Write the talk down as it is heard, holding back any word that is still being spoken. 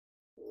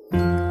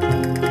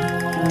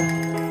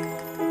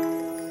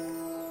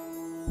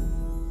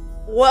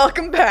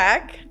Welcome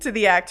back to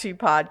the Act 2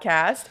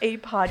 podcast, a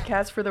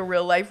podcast for the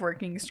real-life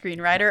working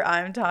screenwriter.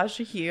 I'm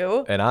Tasha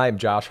Hugh. And I'm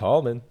Josh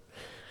Hallman.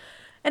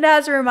 And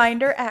as a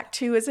reminder, Act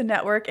 2 is a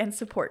network and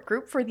support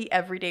group for the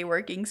everyday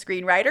working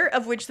screenwriter,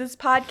 of which this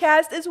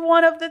podcast is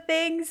one of the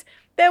things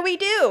that we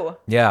do.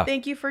 Yeah.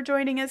 Thank you for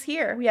joining us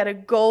here. We had a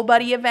Goal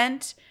Buddy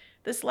event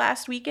this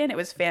last weekend. It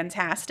was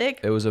fantastic.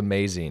 It was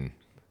amazing.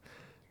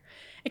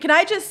 And can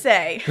I just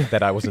say...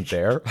 that I wasn't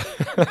there?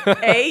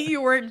 A,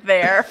 you weren't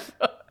there.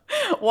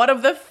 One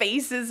of the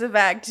faces of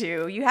Act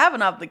 2. You have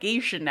an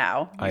obligation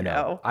now. I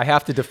know. I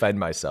have to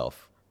defend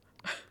myself.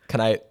 Can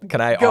I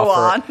Go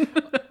offer on.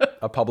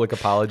 a public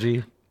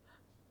apology?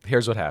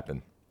 Here's what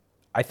happened.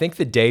 I think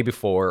the day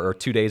before or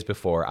 2 days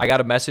before, I got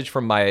a message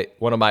from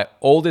one of my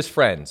oldest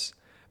friends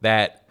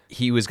that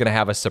he was going to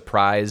have a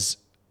surprise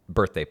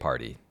birthday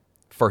party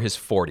for his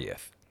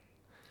 40th.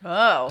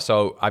 Oh.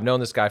 So I've known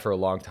this guy for a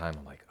long time.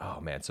 I'm like,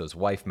 oh man. So his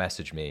wife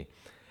messaged me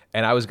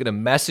and I was going to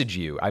message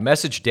you. I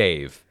messaged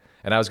Dave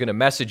and I was going to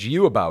message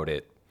you about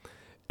it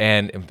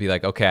and be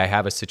like, okay, I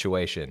have a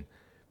situation.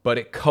 But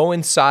it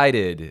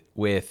coincided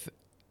with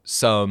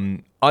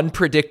some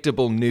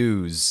unpredictable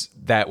news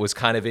that was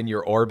kind of in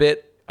your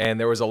orbit and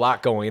there was a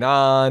lot going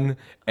on.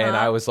 And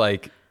I was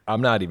like,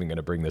 I'm not even going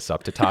to bring this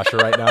up to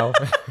Tasha right now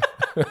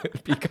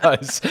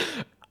because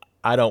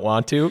I don't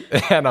want to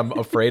and I'm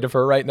afraid of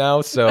her right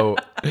now. So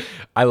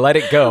I let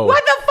it go.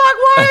 What the fuck?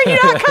 Why are you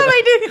not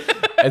coming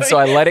to... And so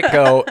I let it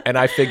go and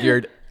I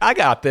figured, I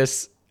got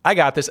this.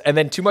 And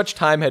then too much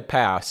time had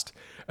passed.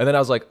 And then I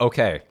was like,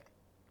 okay,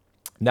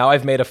 now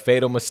I've made a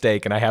fatal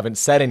mistake and I haven't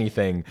said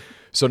anything.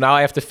 So now I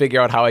have to figure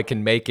out how I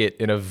can make it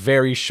in a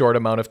very short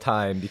amount of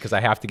time because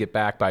I have to get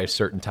back by a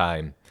certain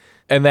time.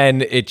 And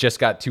then it just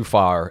got too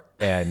far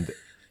and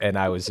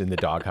I was in the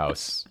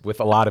doghouse with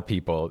a lot of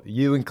people.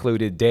 You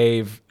included,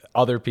 Dave,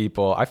 other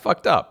people. I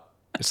fucked up.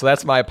 So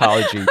that's my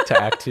apology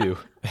to Act 2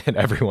 and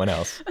everyone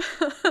else.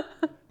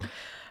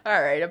 All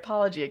right,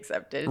 apology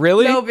accepted.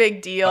 Really? No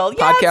big deal.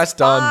 Podcast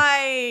done.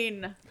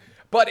 Fine.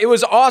 But it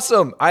was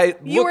awesome.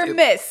 You were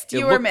missed.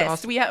 You were missed.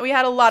 Awesome. We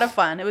had a lot of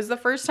fun. It was the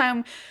first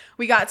time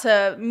we got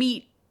to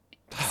meet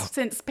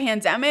since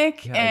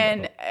pandemic,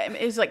 and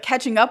it was like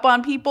catching up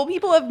on people.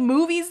 People have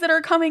movies that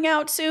are coming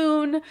out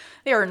soon.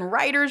 They are in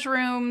writers'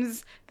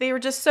 rooms. They were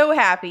just so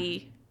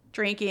happy,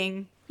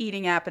 drinking,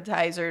 eating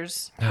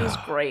appetizers. It was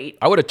great.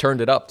 I would have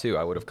turned it up too.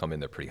 I would have come in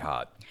there pretty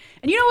hot.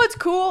 And you know what's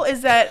cool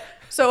is that,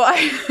 so I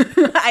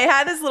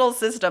had this little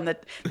system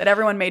that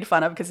everyone made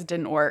fun of because it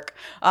didn't work,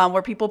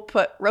 where people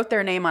wrote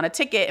their name on a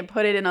ticket and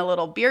put it in a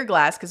little beer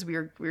glass because we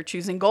were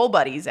choosing Goal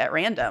Buddies at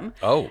random.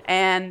 Oh.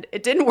 And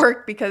it didn't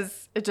work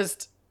because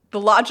the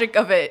logic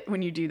of it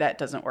when you do that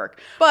doesn't work.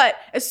 But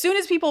as soon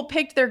as people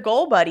picked their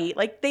Goal Buddy,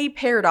 like they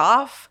paired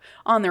off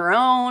on their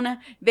own.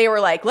 They were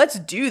like, let's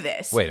do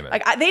this. Wait a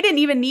minute. Like they didn't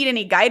even need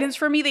any guidance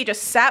from me. They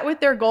just sat with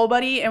their Goal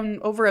Buddy and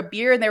over a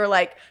beer and they were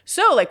like,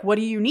 so like, what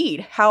do you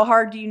need? How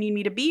hard do you need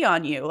me to be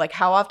on you? Like,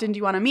 how often do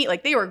you want to meet?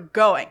 Like they were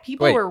going.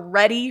 People were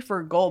ready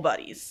for Goal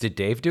Buddies. Did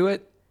Dave do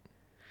it?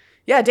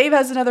 Yeah, Dave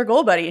has another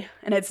Goal Buddy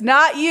and it's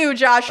not you,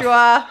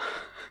 Joshua.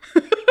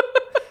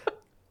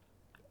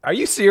 Are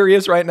you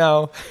serious right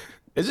now?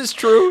 Is this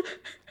true?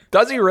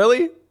 Does he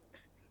really?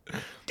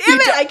 Damn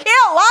it, I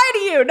can't lie to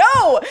you.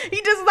 No,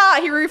 he does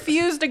not. He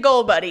refused a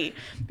Goal Buddy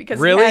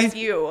because he has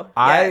you.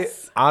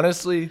 Yes. I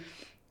honestly,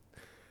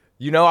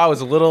 I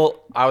was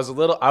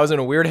in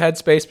a weird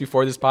headspace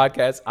before this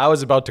podcast. I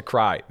was about to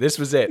cry. This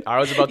was it. I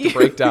was about to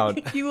break down.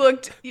 You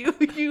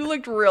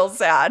looked real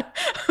sad.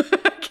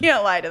 I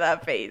can't lie to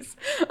that face.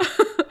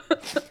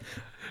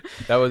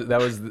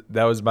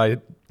 That was my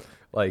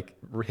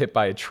hit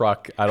by a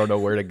truck. I don't know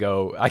where to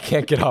go. I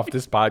can't get off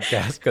this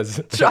podcast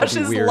because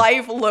Josh's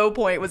life low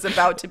point was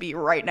about to be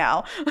right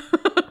now.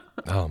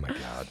 Oh my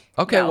God.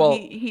 Okay, no, well,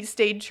 he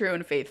stayed true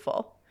and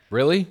faithful.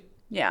 Really?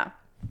 Yeah.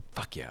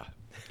 Fuck yeah.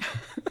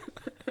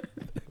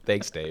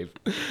 Thanks, Dave.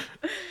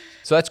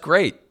 So that's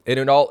great.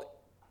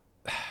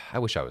 I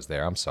wish I was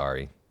there. I'm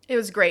sorry. It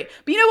was great.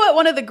 But you know what?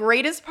 One of the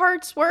greatest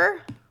parts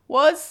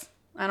was,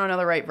 I don't know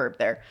the right verb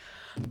there,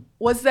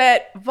 was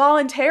that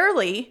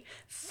voluntarily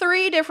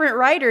 3 different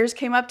writers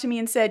came up to me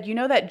and said, you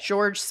know that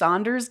George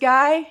Saunders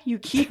guy you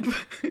keep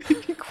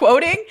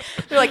quoting?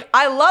 They're like,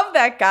 I love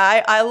that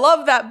guy. I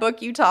love that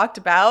book you talked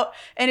about.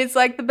 And it's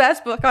like the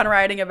best book on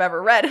writing I've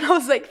ever read. And I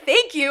was like,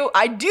 thank you.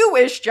 I do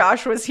wish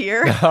Josh was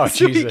here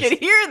so he could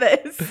hear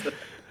this.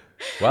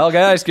 Well,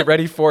 guys, get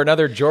ready for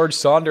another George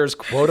Saunders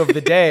quote of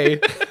the day.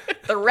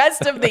 The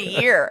rest of the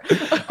year.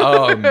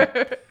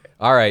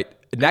 All right.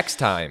 Next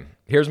time,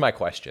 here's my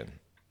question.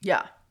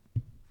 Yeah.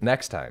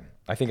 Next time,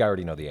 I think I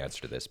already know the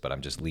answer to this, but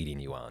I'm just leading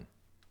you on.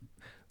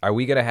 Are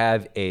we going to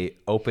have a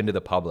open to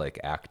the public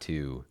Act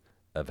 2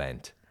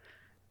 event?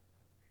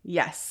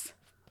 Yes.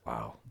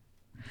 Wow.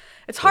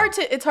 It's hard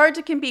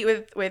to compete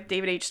with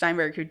David H.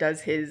 Steinberg, who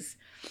does his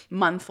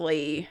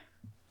monthly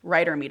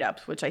writer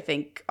meetups, which I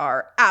think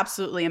are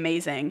absolutely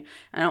amazing.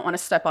 I don't want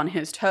to step on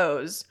his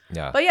toes.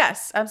 Yeah. But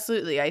yes,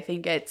 absolutely. I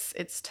think it's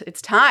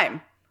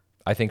time.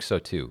 I think so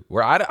too.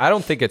 I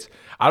don't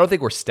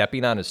think we're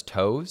stepping on his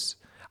toes.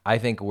 I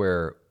think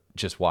we're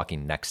just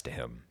walking next to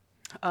him.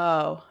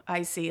 Oh,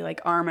 I see.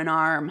 Like arm in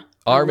arm.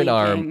 Arm in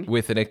arm linking.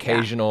 with an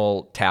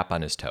occasional tap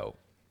on his toe.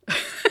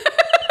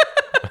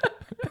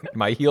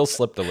 My heel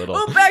slipped a little.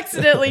 Oop,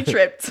 accidentally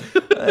tripped.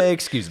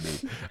 Excuse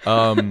me.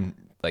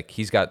 Like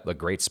he's got a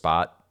great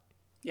spot.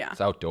 Yeah.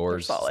 It's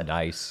outdoors. They're solid. It's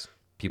nice.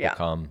 People Yeah.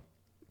 come.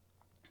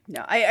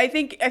 No, I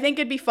think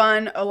it'd be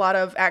fun. A lot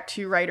of Act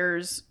 2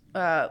 writers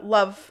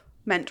love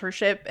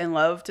mentorship and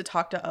love to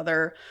talk to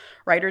other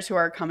writers who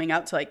are coming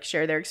out to like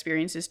share their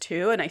experiences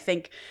too. And I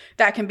think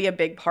that can be a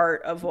big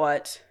part of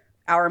what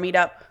our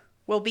meetup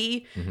will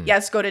be.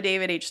 Yes, go to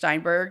David H.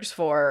 Steinberg's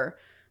for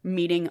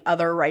meeting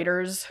other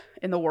writers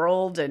in the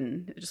world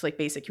and just like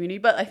basic community.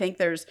 But I think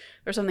there's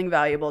something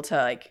valuable to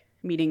like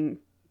meeting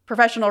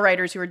professional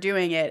writers who are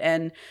doing it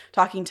and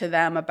talking to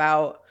them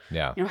about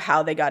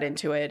how they got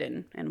into it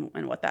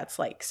and what that's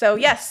like. So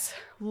yes,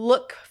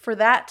 look for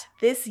that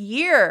this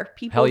year.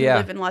 People who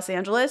live in Los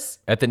Angeles.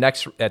 At the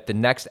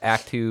next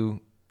Act 2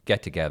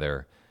 get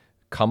together,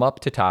 come up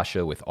to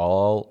Tasha with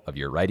all of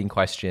your writing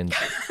questions,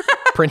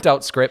 print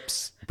out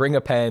scripts, bring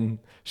a pen.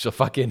 She'll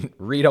fucking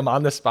read them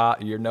on the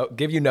spot.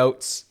 Give you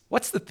notes.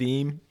 What's the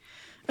theme?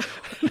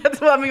 That's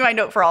what I mean, my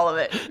note for all of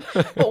it.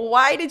 But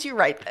why did you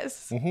write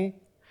this? Mm-hmm.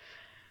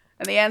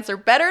 And the answer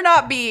better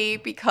not be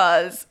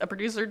because a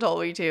producer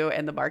told me to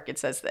and the market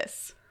says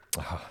this.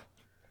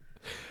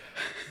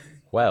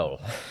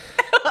 Well.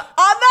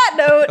 On that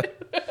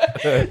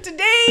note,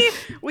 today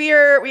we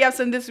have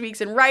some this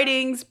week's in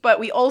writings, but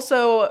we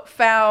also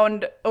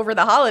found over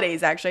the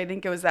holidays, actually, I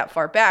think it was that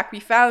far back, we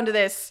found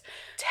this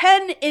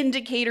 10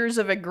 indicators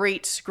of a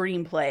great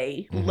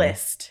screenplay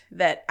list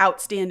that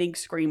Outstanding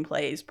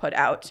Screenplays put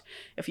out.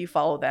 If you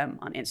follow them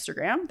on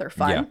Instagram, they're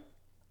fun. Yeah.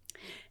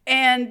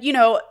 And,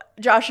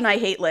 Josh and I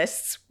hate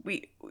lists.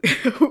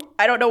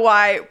 I don't know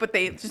why, but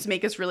they just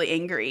make us really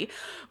angry.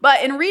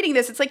 But in reading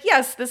this, it's like,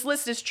 yes, this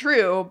list is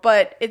true,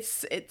 but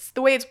it's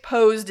the way it's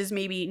posed is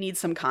maybe needs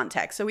some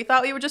context. So we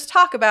thought we would just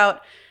talk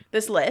about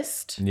this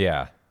list.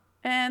 Yeah.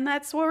 And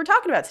that's what we're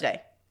talking about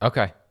today.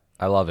 Okay.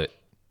 I love it.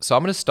 So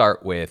I'm going to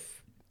start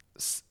with,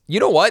 you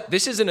know what?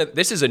 This is a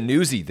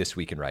newsie this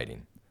week in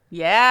writing.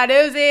 Yeah,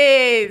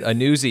 newsies. A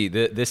newsie.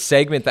 This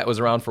segment that was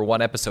around for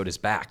one episode is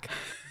back.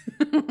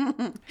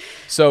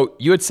 So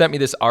you had sent me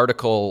this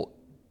article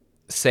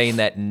saying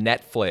that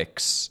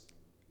Netflix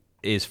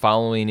is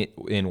following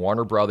in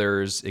Warner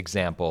Brothers'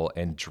 example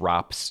and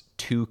drops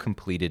 2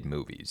 completed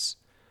movies,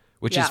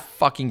 which is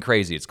fucking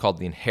crazy. It's called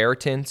The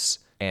Inheritance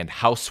and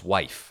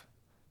Housewife.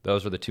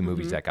 Those were the 2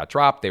 movies that got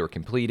dropped. They were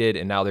completed,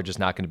 and now they're just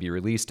not going to be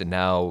released. And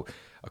now,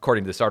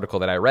 according to this article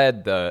that I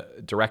read, the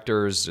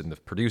directors and the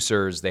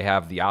producers, they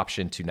have the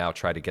option to now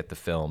try to get the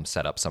film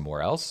set up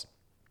somewhere else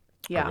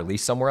or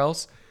released somewhere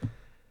else.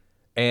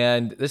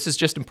 And this is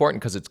just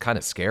important because it's kind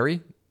of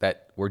scary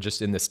that we're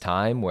just in this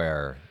time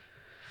where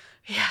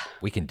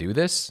we can do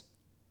this.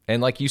 And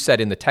like you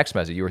said in the text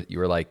message, you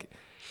were like,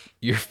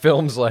 your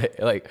film's like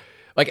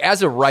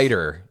as a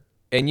writer,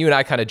 and you and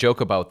I kind of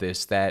joke about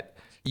this, that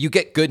you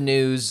get good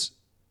news,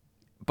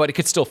 but it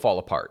could still fall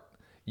apart.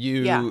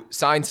 You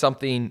sign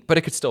something, but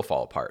it could still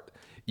fall apart.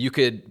 You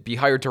could be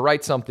hired to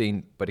write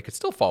something, but it could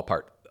still fall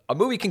apart. A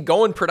movie can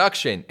go in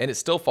production and it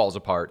still falls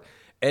apart.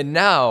 And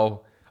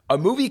now a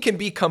movie can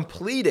be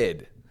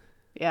completed.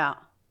 Yeah.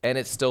 And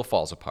it still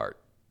falls apart.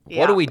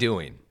 What are we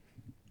doing?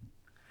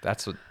 I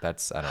don't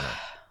know.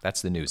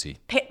 That's the newsie.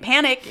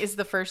 Panic is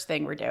the first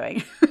thing we're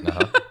doing.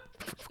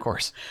 Of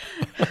course.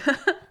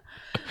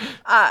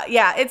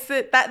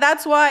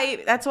 That's why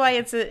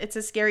it's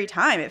a scary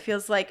time. It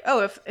feels like,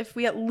 if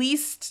we at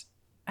least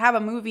have a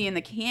movie in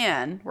the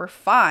can, we're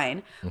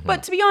fine. Mm-hmm.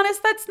 But to be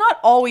honest, that's not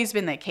always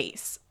been the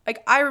case.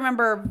 Like, I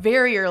remember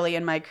very early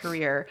in my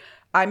career,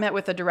 I met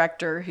with a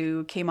director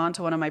who came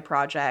onto one of my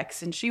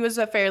projects, and she was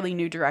a fairly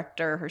new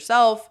director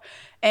herself,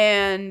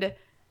 and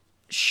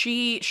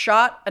she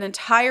shot an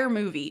entire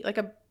movie, like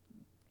a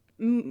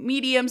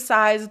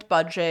medium-sized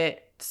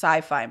budget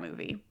sci-fi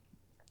movie.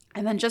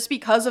 And then just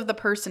because of the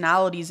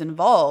personalities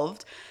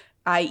involved,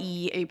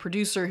 i.e. a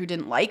producer who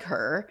didn't like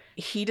her,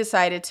 he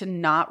decided to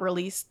not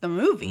release the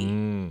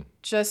movie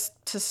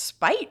just to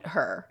spite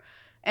her.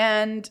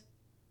 And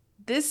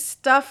this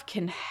stuff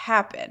can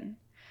happen.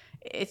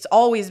 It's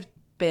always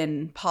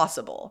been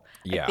possible.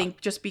 I think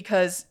just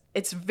because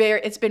it's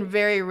been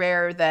very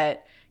rare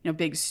that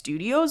big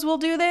studios will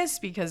do this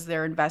because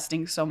they're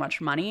investing so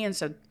much money, and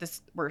so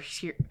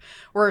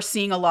we're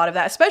seeing a lot of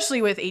that,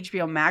 especially with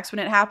HBO Max when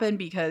it happened,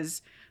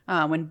 because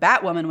when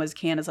Batwoman was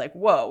canned, it's like,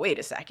 whoa, wait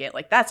a second,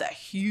 like that's a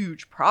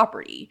huge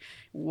property.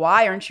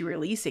 Why aren't you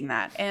releasing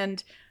that?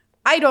 And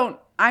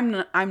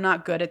I'm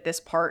not good at this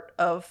part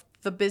of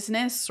the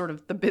business, sort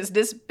of the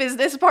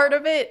business part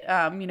of it.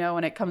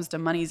 When it comes to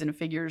monies and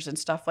figures and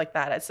stuff like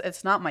that,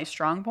 it's not my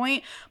strong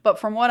point. But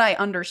from what I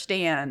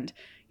understand,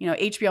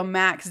 HBO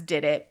Max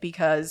did it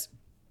because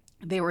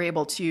they were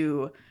able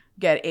to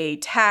get a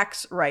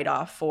tax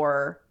write-off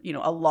for,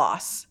 a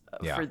loss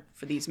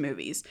for these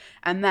movies.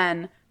 And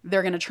then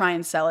they're going to try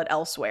and sell it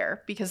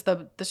elsewhere because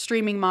the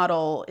streaming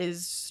model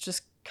is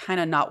just kind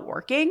of not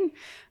working.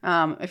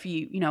 If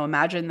you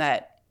imagine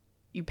that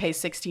you pay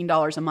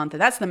 $16 a month, and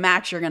that's the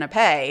max you're going to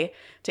pay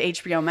to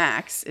HBO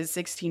Max is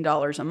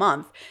 $16 a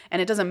month.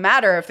 And it doesn't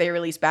matter if they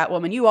release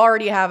Batwoman, you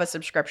already have a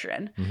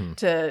subscription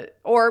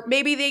or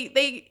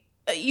maybe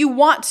you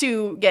want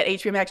to get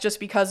HBO Max just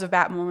because of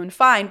Batwoman,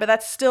 fine, but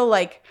that's still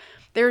like,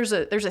 there's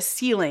a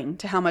ceiling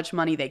to how much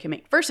money they can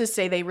make versus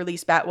say they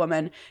release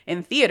Batwoman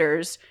in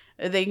theaters,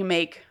 they can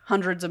make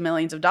hundreds of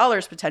millions of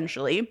dollars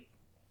potentially,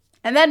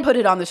 and then put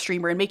it on the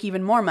streamer and make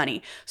even more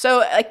money. So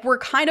like we're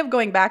kind of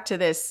going back to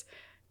this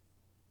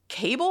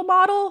cable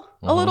model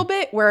a little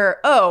bit where,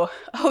 oh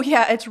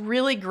yeah, it's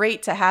really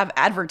great to have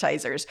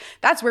advertisers.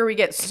 That's where we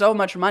get so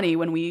much money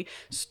when we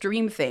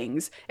stream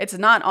things. It's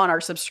not on our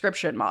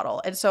subscription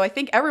model. And so I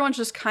think everyone's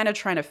just kind of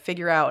trying to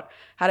figure out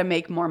how to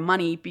make more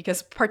money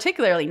because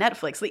particularly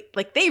Netflix,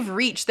 like they've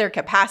reached their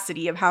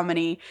capacity of how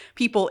many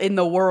people in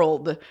the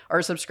world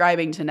are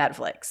subscribing to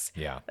Netflix.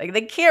 Yeah. Like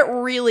they can't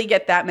really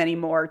get that many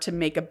more to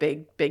make a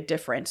big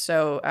difference.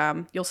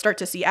 So you'll start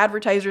to see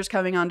advertisers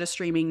coming onto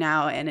streaming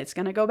now, and it's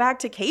going to go back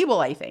to cable,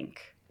 I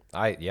think.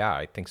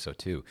 I think so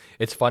too.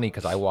 It's funny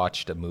because I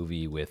watched a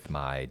movie with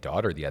my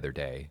daughter the other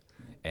day,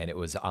 and it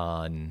was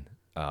on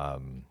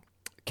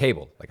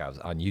cable. Like I was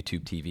on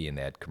YouTube TV, and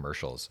they had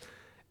commercials.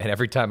 And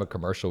every time a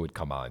commercial would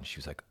come on, she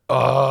was like,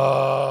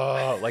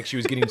 "Oh!" Like she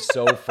was getting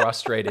so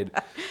frustrated.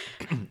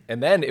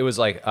 And then it was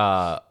like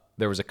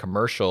there was a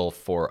commercial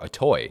for a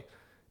toy,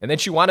 and then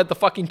she wanted the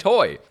fucking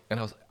toy,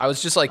 and I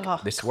was just like,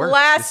 "This works.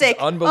 Classic, This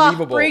is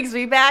unbelievable." Brings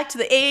me back to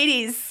the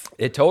 80s.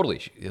 It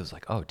totally. It was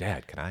like, "Oh,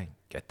 Dad, can I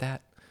get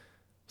that?"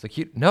 It's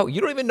like, no,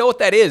 you don't even know what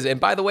that is. And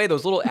by the way,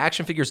 those little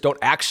action figures don't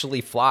actually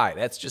fly.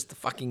 That's just the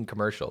fucking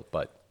commercial.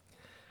 But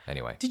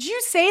anyway. Did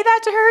you say that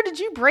to her? Did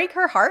you break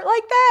her heart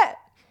like that?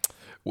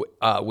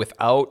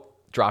 Without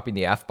dropping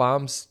the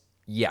F-bombs,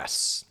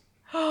 yes.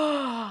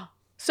 So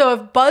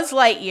if Buzz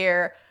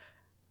Lightyear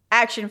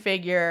action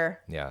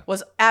figure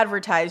was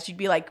advertised, you'd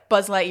be like,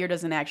 Buzz Lightyear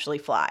doesn't actually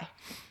fly.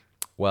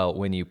 Well,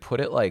 when you put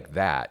it like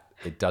that,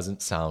 it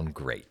doesn't sound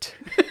great.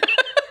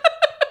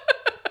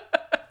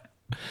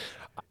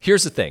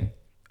 Here's the thing.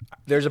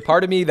 There's a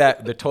part of me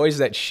that the toys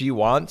that she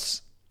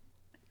wants,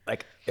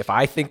 like if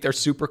I think they're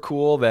super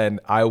cool,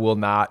 then I will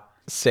not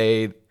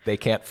say they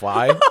can't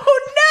fly. Oh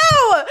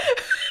no!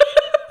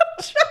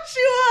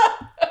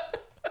 Joshua!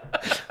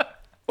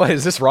 What,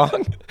 is this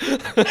wrong?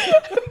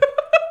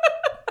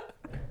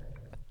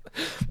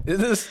 Is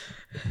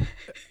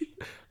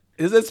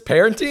this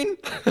parenting?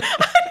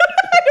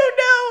 I don't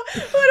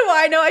know. What do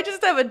I know? I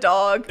just have a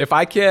dog. If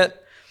I can't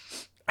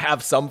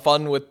have some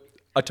fun with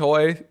a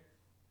toy,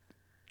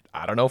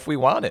 I don't know if we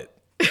want it.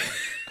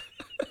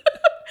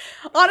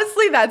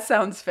 Honestly, that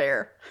sounds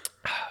fair.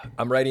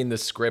 I'm writing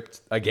this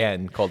script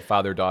again called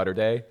Father-Daughter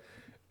Day,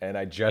 and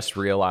I just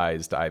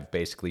realized I've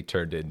basically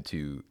turned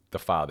into the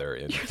father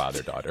in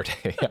Father-Daughter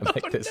Day. I'm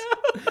like this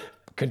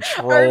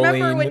controlling. I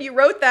remember when you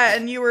wrote that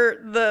and you were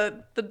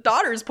the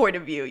daughter's point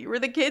of view. You were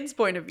the kid's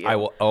point of view. I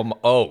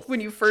will.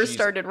 When you first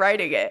started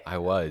writing it. I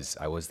was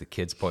the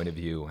kid's point of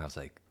view. I was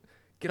like,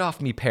 get off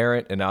me,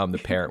 parent. And now I'm the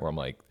parent where I'm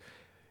like,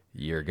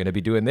 you're going to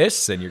be doing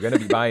this and you're going to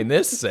be buying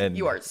this. And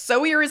you are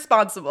so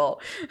irresponsible.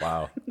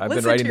 Wow.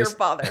 Listen to your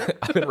father.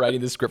 I've been writing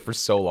this script for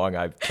so long.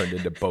 I've turned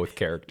into both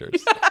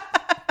characters.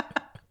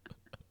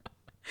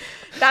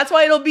 That's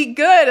why it'll be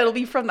good. It'll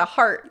be from the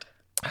heart.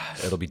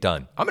 It'll be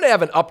done. I'm going to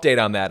have an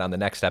update on that on the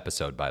next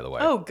episode, by the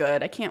way. Oh,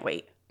 good. I can't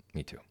wait.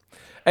 Me too.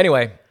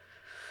 Anyway.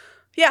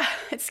 Yeah,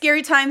 it's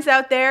scary times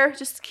out there.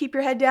 Just keep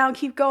your head down.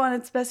 Keep going.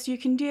 It's the best you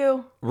can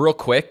do. Real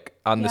quick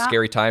on the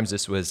scary times.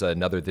 This was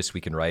another This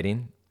Week in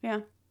Writing. Yeah.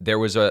 There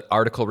was an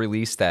article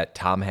released that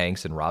Tom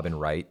Hanks and Robin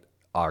Wright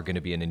are going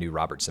to be in a new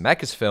Robert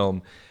Zemeckis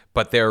film,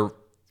 but they're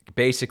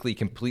basically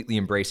completely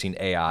embracing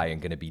AI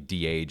and going to be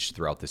de-aged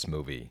throughout this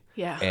movie.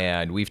 Yeah.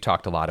 And we've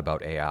talked a lot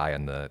about AI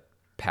in the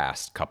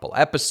past couple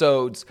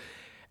episodes.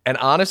 And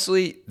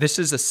honestly, this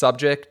is a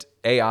subject,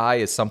 AI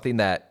is something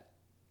that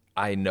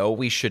I know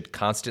we should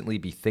constantly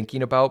be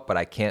thinking about, but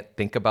I can't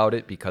think about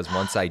it because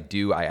once I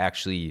do, I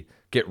actually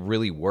get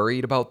really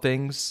worried about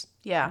things.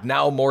 Yeah.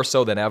 Now more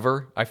so than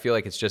ever. I feel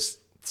like it's just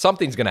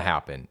something's going to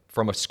happen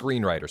from a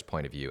screenwriter's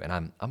point of view, and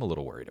I'm a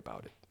little worried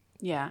about it.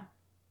 Yeah.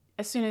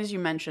 As soon as you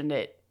mentioned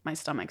it, my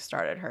stomach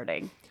started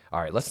hurting.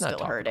 All right, let's not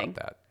talk hurting. about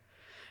that.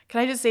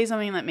 Can I just say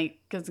something that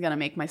is going to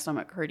make my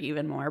stomach hurt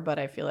even more, but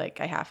I feel like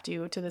I have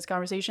to this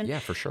conversation? Yeah,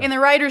 for sure. In the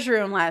writer's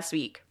room last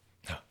week,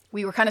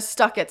 we were kind of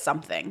stuck at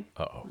something.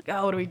 Uh-oh. Like,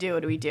 oh, what do we do?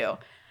 What do we do?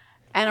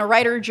 And a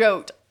writer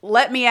joked,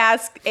 let me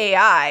ask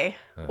AI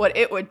what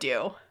it would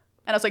do.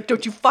 And I was like,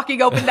 don't you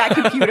fucking open that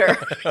computer.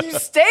 You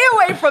stay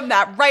away from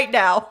that right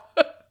now.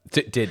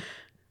 Did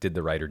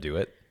the writer do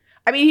it?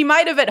 I mean, he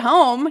might have at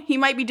home. He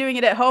might be doing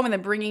it at home and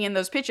then bringing in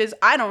those pitches.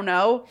 I don't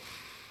know.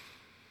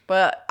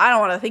 But I don't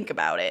want to think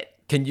about it.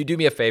 Can you do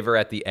me a favor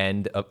at the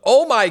end of...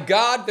 Oh my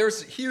God,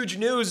 there's huge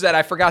news that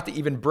I forgot to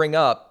even bring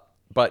up.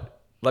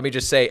 But let me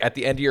just say, at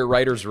the end of your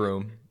writer's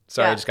room...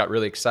 Sorry, I just got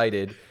really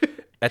excited.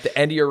 At the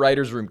end of your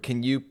writer's room,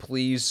 can you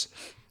please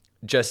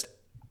just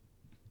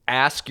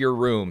ask your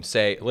room,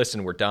 say,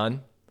 listen, we're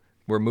done.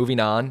 We're moving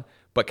on.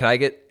 But can I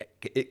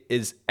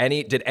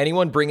did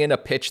anyone bring in a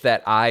pitch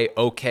that I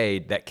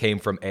okayed that came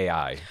from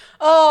AI?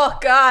 Oh,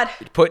 God.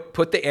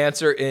 Put the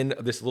answer in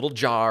this little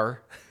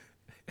jar.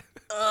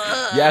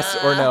 Yes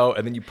or no,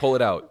 and then you pull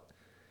it out.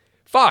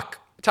 Fuck.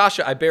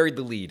 Tasha, I buried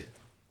the lead.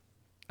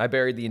 I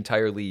buried the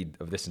entire lead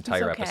of this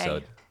entire It's okay.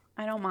 episode.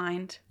 I don't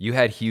mind. You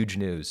had huge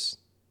news.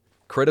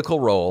 Critical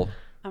Role,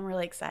 I'm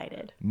really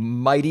excited.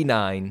 Mighty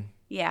Nine.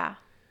 Yeah.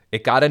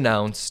 It got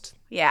announced.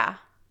 Yeah.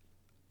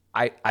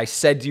 I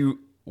said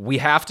we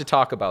have to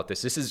talk about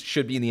this.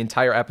 Should be in the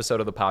entire episode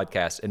of the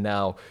podcast, and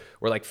now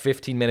we're like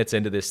 15 minutes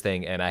into this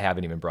thing, and I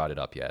haven't even brought it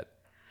up yet.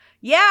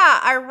 Yeah,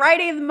 I'm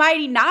writing the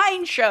Mighty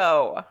Nine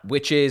show.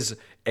 Which is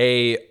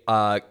a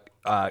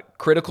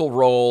Critical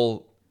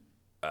Role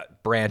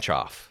branch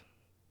off.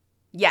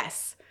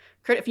 Yes.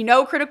 If you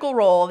know Critical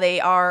Role,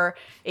 they are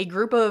a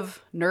group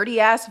of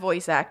nerdy-ass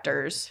voice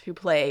actors who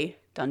play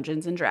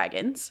Dungeons and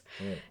Dragons.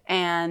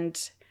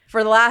 And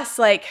for the last,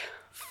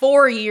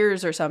 4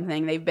 years or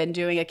something, they've been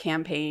doing a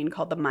campaign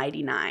called the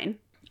Mighty Nine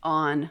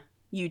on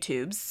the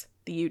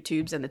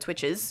YouTubes and the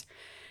Twitches.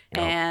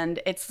 Yep. And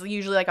it's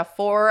usually a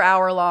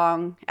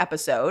 4-hour-long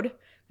episode.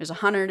 There's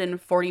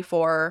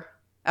 144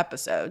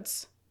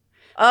 episodes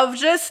of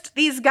just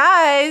these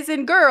guys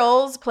and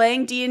girls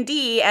playing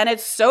D&D, and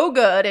it's so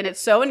good, and it's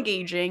so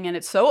engaging, and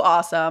it's so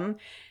awesome.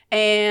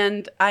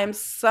 And I'm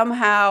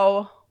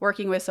somehow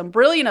working with some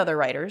brilliant other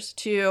writers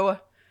to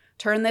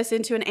turn this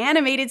into an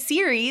animated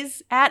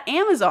series at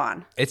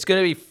Amazon. It's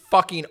going to be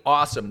fucking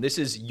awesome. This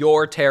is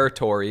your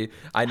territory.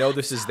 I know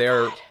this is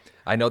their... Good.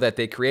 I know that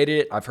they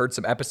created it. I've heard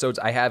some episodes.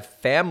 I have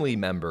family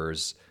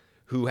members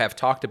who have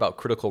talked about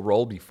Critical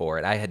Role before,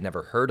 and I had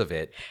never heard of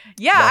it.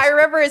 Yeah, I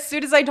remember as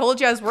soon as I told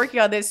you I was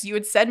working on this, you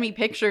would send me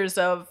pictures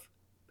of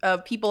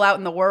people out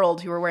in the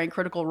world who were wearing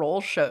Critical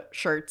Role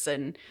shirts,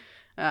 and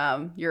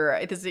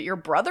is it your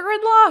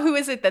brother-in-law? Who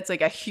is it that's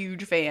a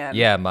huge fan?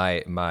 Yeah,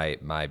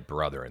 my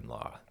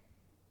brother-in-law.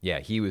 Yeah,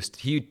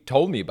 he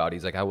told me about it.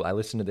 He's like, I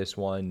listened to this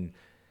one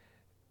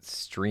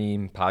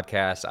stream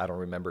podcast, I don't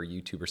remember,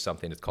 YouTube or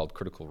something, it's called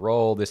Critical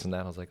Role, this and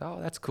that. I was like, oh,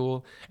 that's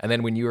cool. And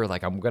then when you were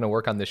like, I'm gonna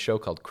work on this show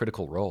called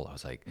Critical Role, I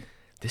was like,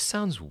 this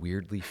sounds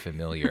weirdly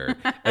familiar.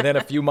 And then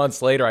a few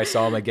months later I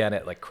saw him again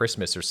at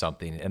Christmas or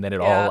something, and then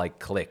it all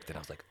clicked, and I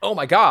was like, oh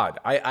my god,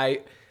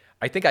 I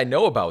think I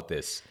know about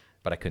this,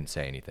 but I couldn't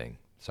say anything,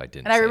 so I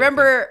didn't. And I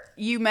remember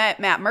you met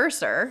Matt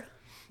Mercer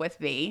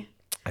with me.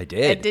 I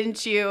did. And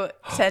didn't you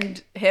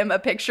send him a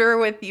picture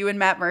with you and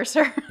Matt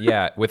Mercer?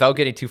 Yeah, without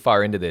getting too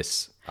far into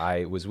this,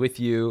 I was with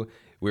you,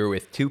 we were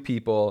with two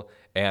people,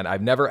 and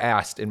I've never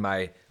asked in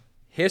my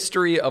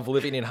history of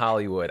living in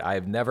Hollywood,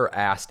 I've never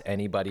asked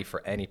anybody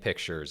for any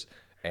pictures.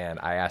 And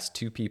I asked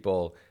two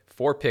people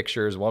for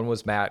pictures. One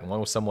was Matt and one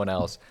was someone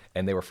else,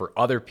 and they were for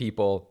other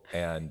people,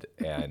 and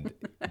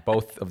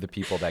both of the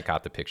people that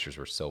got the pictures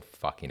were so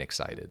fucking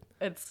excited.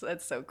 It's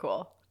so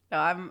cool. No,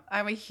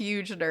 I'm a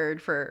huge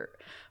nerd for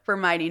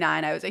Mighty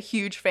Nine. I was a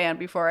huge fan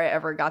before I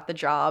ever got the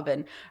job,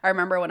 and I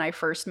remember when I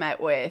first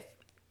met with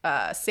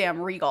Sam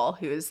Riegel,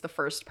 who is the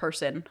first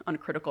person on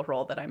Critical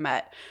Role that I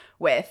met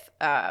with,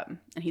 and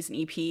he's an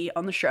EP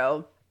on the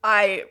show.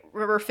 I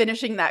remember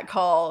finishing that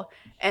call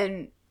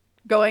and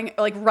going,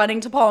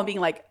 running to Paul and being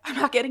like, I'm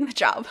not getting the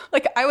job.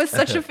 I was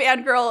such a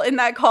fangirl in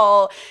that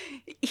call.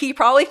 He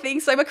probably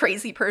thinks I'm a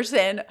crazy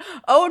person.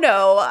 Oh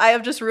no, I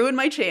have just ruined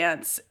my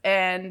chance.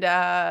 And,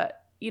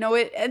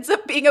 it ends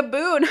up being a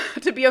boon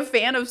to be a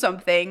fan of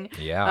something.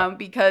 Yeah.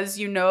 Because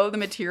you know the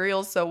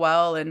material so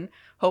well, and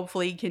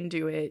hopefully can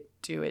do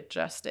it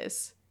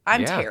justice.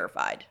 I'm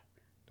terrified.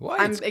 What?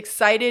 I'm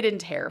excited and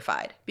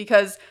terrified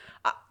because,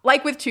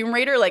 like with Tomb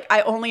Raider,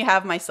 I only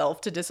have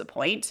myself to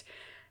disappoint,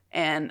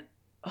 and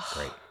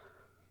great.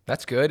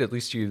 That's good. At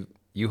least you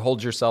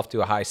hold yourself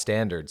to a high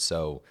standard.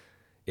 So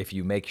if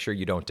you make sure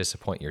you don't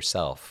disappoint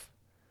yourself,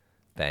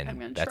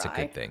 then that's a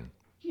good thing.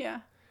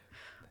 Yeah.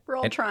 We're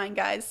all trying,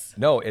 guys.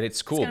 No, and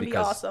it's cool because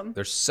because awesome.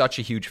 There's such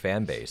a huge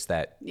fan base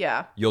that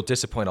you'll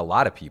disappoint a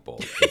lot of people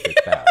if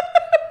it's bad.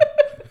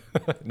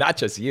 Not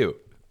just you.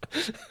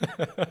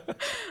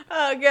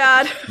 Oh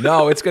God.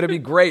 No, it's going to be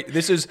great.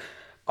 This is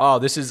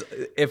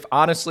if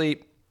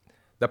honestly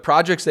the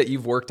projects that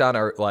you've worked on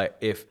are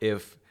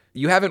if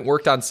you haven't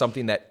worked on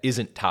something that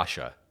isn't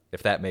Tasha,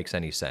 if that makes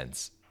any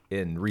sense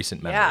in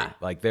recent memory.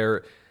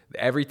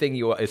 Everything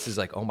it's just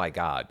oh my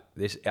God,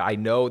 I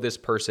know this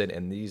person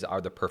and these are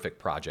the perfect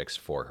projects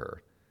for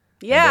her.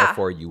 Yeah. And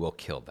therefore you will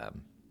kill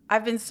them.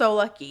 I've been so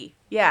lucky.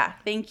 Yeah.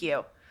 Thank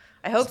you.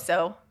 I hope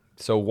so.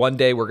 So one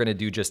day we're going to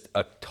do just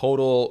a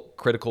total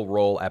Critical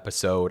Role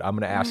episode. I'm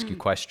going to ask you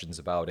questions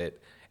about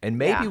it. And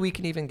maybe we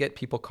can even get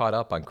people caught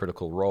up on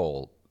Critical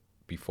Role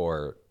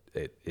before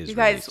it is You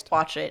guys released.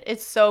 watch it.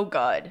 It's so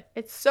good.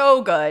 It's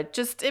so good.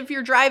 Just if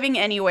you're driving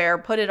anywhere,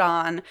 put it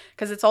on,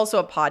 because it's also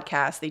a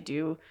podcast. They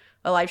do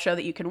a live show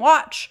that you can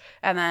watch,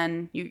 and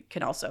then you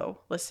can also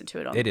listen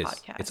to it on the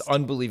podcast. It's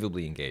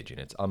unbelievably engaging.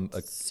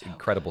 It's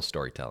incredible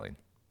storytelling.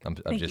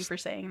 Thank you for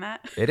saying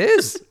that. It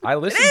is. I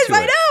listen to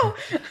it. I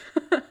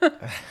know.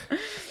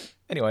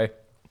 Anyway, Anyway.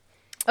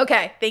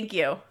 Okay, thank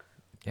you.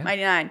 Yeah.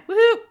 99.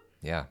 Woohoo!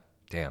 Yeah.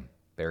 Damn.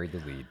 Buried the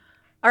lead.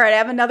 All right, I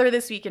have another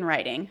this week in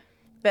writing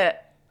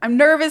that I'm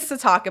nervous to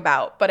talk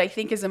about, but I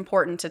think is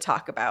important to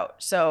talk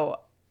about. So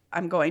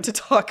I'm going to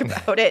talk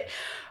about it.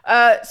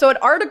 So an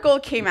article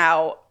came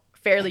out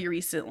fairly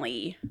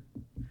recently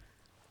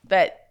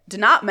that did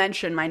not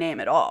mention my name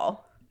at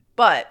all,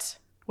 but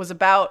was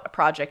about a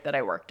project that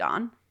I worked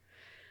on.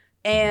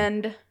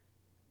 And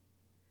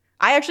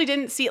I actually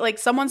didn't see it. Like,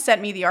 someone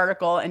sent me the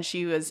article and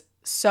she was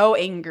so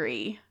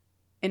angry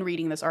in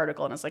reading this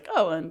article. And I was like,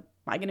 oh, am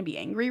I going to be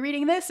angry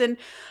reading this? And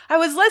I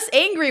was less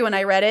angry when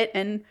I read it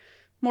and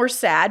more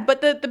sad.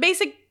 But the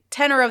basic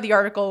tenor of the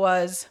article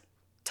was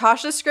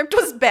Tasha's script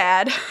was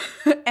bad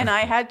and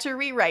I had to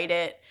rewrite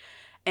it.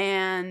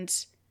 And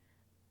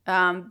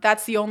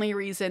that's the only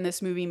reason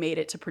this movie made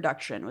it to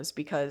production, was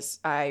because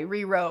I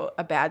rewrote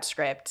a bad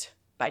script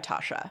by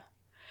Tasha.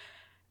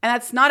 And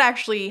that's not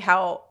actually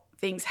how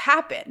things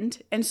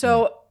happened. And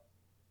so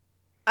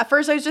at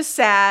first I was just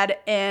sad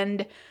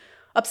and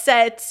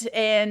upset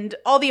and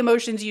all the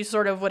emotions you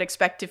sort of would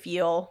expect to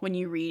feel when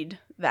you read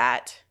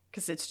that,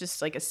 because it's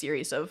just like a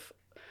series of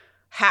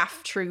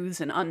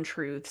half-truths and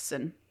untruths.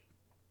 And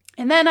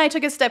then I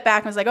took a step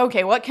back and was like,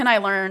 okay, what can I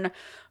learn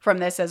from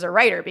this as a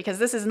writer? Because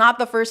this is not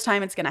the first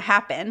time it's going to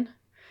happen.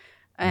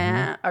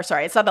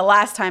 It's not the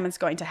last time it's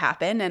going to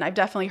happen. And I've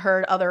definitely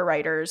heard other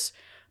writers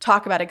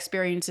talk about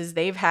experiences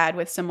they've had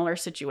with similar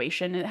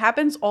situation. It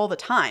happens all the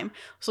time.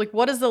 So like,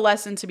 what is the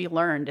lesson to be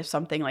learned if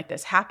something like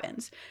this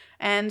happens?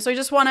 And so I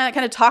just want to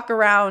kind of talk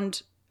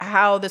around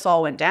how this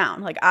all went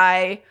down. Like,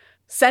 I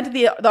sent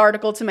the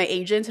article to my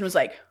agent and was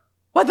like,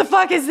 what the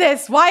fuck is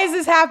this? Why is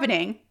this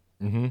happening?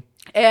 Mm-hmm.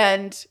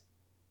 And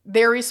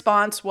their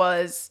response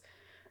was,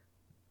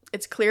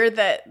 it's clear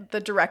that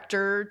the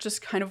director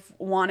just kind of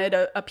wanted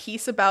a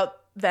piece about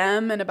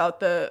them and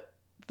about the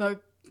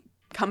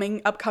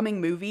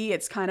upcoming movie.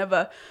 It's kind of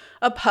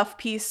a puff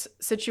piece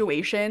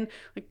situation.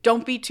 Like,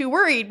 don't be too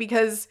worried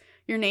because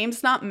your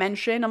name's not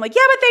mentioned. I'm like,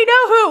 yeah, but they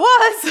know who it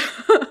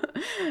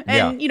was.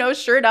 And,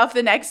 sure enough,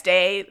 the next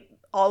day,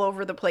 all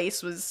over the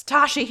place was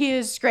Tasha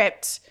Hugh's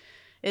script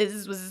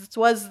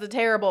was the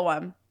terrible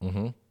one.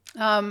 Mm-hmm.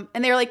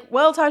 And they were like,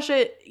 well,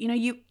 Tasha,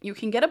 you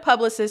can get a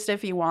publicist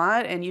if you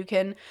want, and you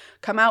can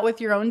come out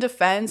with your own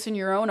defense and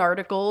your own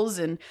articles.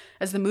 And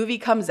as the movie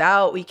comes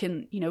out, we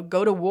can,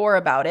 go to war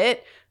about it.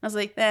 And I was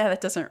like,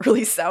 that doesn't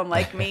really sound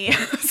like me.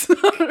 It's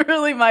not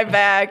really my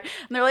bag.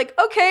 And they're like,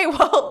 okay,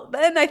 well,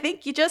 then I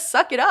think you just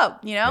suck it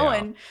up, Yeah.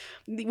 And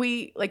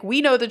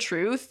we know the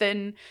truth.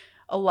 And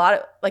a lot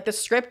of, like, the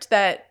script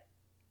that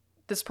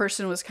this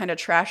person was kind of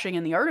trashing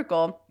in the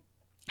article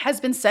has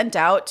been sent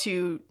out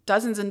to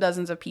dozens and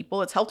dozens of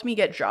people. It's helped me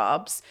get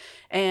jobs,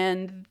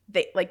 and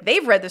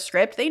they've read the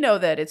script. They know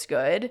that it's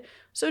good.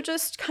 So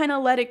just kind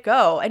of let it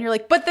go. And you're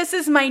like, but this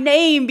is my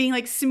name being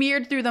like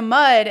smeared through the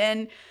mud,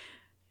 and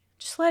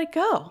just let it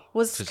go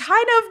was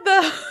kind of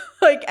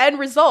the end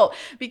result,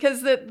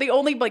 because the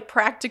only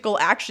practical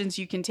actions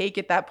you can take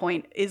at that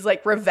point is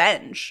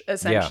revenge,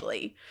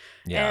 essentially.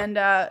 Yeah. And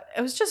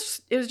it was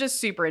just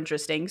super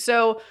interesting.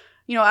 So,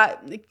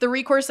 the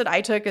recourse that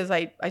I took is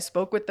I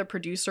spoke with the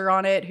producer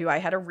on it, who I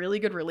had a really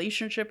good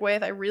relationship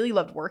with. I really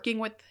loved working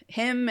with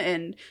him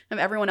and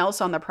everyone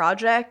else on the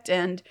project.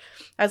 And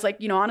I was like,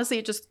 honestly,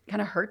 it just kind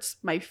of hurts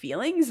my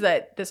feelings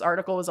that this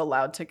article was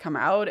allowed to come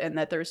out and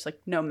that there's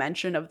no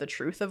mention of the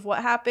truth of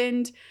what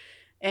happened.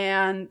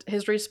 And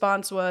his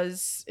response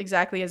was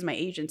exactly as my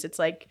agent's. It's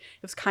like,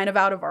 it was kind of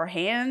out of our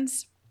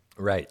hands.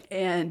 Right.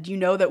 And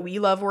that we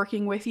love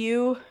working with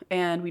you,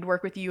 and we'd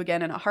work with you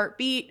again in a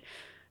heartbeat.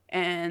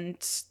 And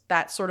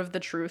that's sort of the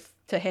truth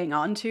to hang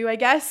on to, I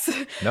guess.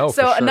 No,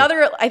 so for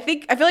sure. I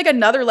feel like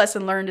another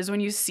lesson learned is when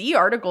you see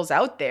articles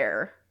out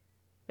there,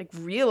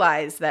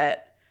 realize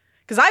that,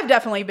 because I've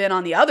definitely been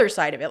on the other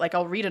side of it.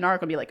 I'll read an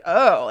article and be like,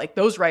 oh,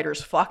 those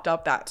writers fucked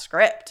up that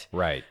script.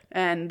 Right.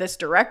 And this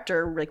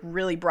director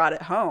really brought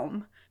it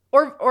home.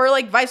 Or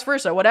vice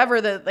versa, whatever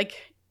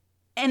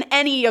in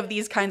any of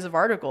these kinds of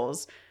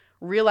articles,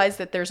 realize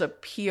that there's a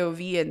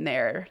POV in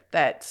there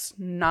that's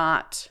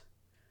not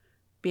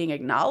being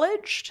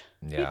acknowledged,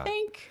 Yeah. I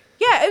think.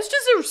 Yeah, it was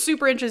just a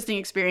super interesting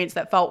experience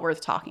that felt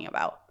worth talking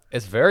about.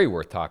 It's very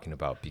worth talking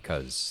about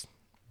because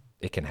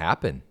it can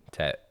happen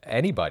to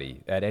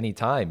anybody at any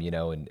time,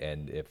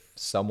 and if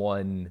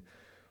someone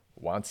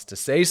wants to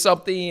say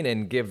something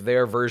and give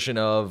their version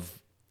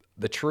of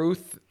the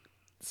truth,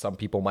 some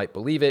people might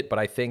believe it, but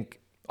I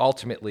think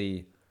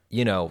ultimately,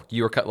 you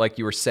were like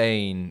you were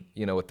saying,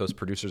 with those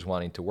producers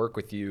wanting to work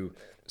with you,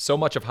 so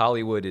much of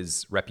Hollywood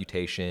is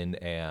reputation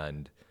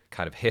and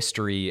kind of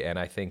history, and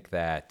I think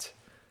that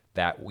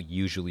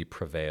usually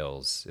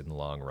prevails in the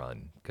long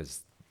run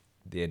because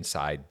the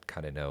inside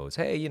kind of knows,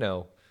 hey,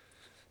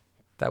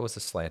 that was a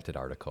slanted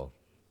article.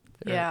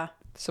 Yeah.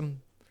 Some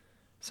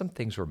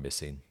things were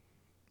missing.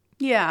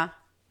 Yeah.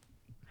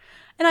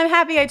 And I'm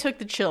happy I took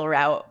the chill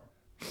route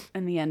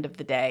in the end of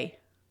the day.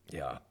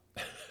 Yeah.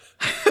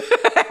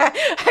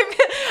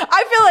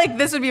 I feel like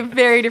this would be a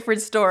very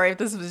different story if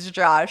this was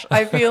Josh.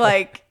 I feel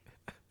like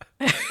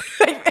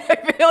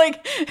I feel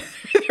like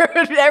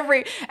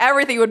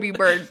everything would be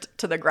burned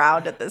to the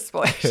ground at this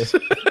point.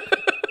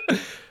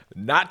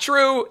 Not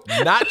true.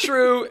 Not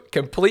true.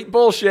 Complete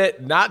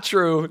bullshit. Not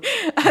true.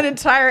 An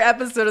entire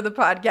episode of the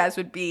podcast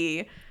would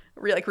be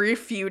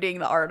refuting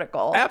the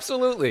article.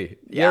 Absolutely.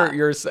 Yeah.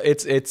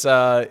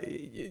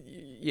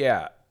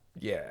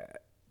 Yeah.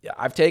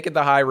 I've taken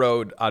the high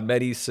road on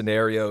many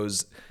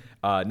scenarios,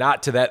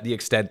 not to the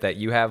extent that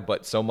you have,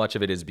 but so much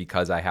of it is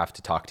because I have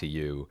to talk to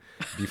you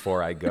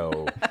before I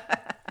go,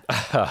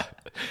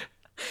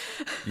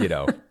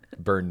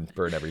 burn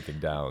everything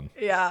down.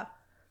 Yeah.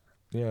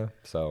 Yeah.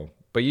 So,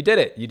 but you did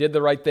it. You did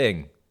the right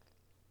thing.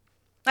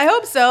 I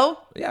hope so.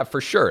 Yeah, for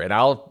sure. And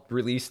I'll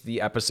release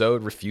the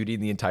episode refuting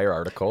the entire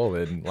article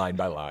and line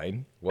by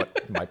line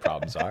what my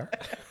problems are.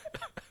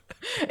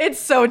 It's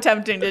so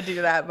tempting to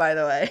do that, by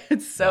the way.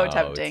 It's so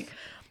tempting.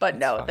 But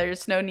no, fine.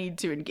 there's no need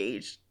to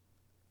engage.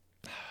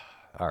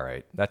 All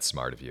right. That's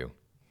smart of you.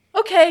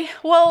 Okay,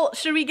 well,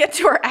 should we get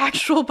to our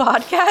actual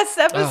podcast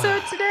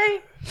episode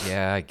today?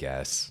 Yeah, I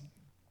guess.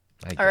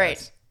 All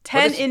right.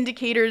 10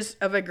 indicators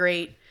of a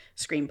great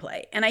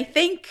screenplay. And I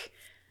think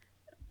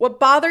what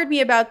bothered me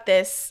about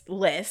this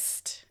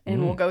list,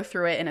 and we'll go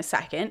through it in a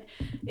second,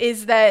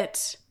 is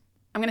that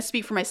I'm going to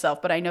speak for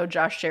myself, but I know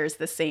Josh shares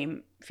the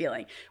same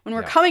feeling. When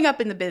we're coming up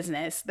in the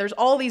business, there's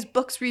all these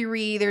books we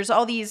read, there's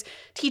all these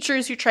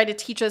teachers who try to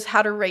teach us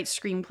how to write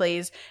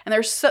screenplays, and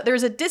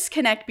there's a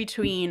disconnect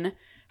between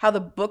how the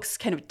books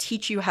kind of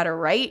teach you how to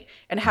write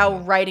and how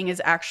writing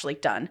is actually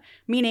done.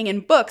 Meaning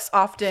in books,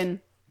 often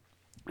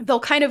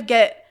they'll kind of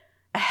get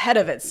ahead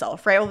of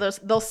itself, right? Well,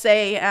 they'll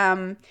say,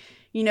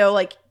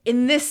 like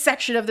in this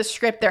section of the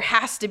script, there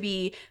has to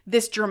be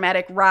this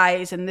dramatic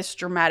rise and this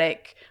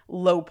dramatic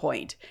low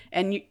point.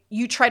 And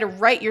you try to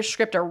write your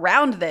script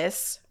around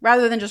this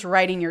rather than just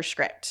writing your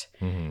script,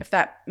 if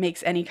that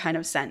makes any kind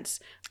of sense.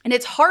 And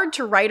it's hard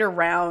to write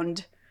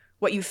around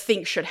what you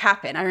think should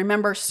happen. I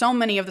remember so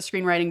many of the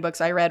screenwriting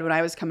books I read when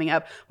I was coming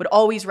up would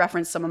always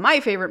reference some of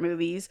my favorite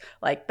movies,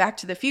 like Back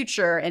to the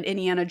Future and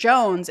Indiana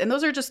Jones. And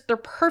those are they're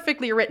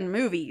perfectly written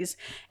movies.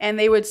 And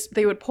they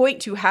would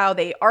point to how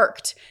they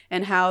arced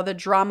and how the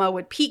drama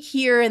would peak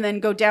here and then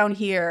go down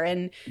here,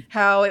 and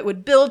how it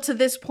would build to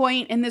this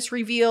point and this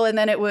reveal, and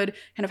then it would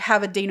kind of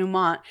have a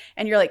denouement.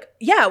 And you're like,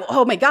 yeah,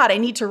 oh my God, I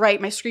need to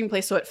write my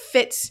screenplay so it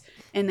fits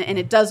and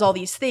it does all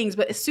these things.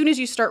 But as soon as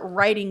you start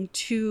writing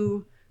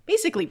to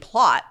basically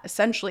plot,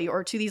 essentially,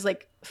 or to these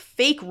like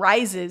fake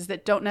rises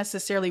that don't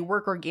necessarily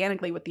work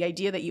organically with the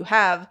idea that you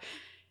have,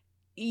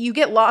 you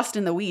get lost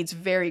in the weeds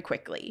very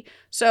quickly.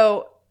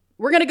 So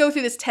we're going to go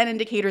through this 10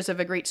 indicators of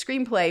a great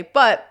screenplay,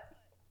 but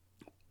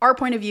our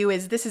point of view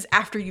is this is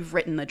after you've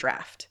written the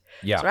draft.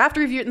 Yeah. So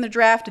after you've written the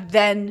draft,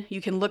 then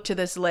you can look to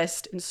this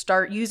list and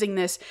start using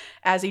this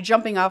as a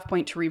jumping off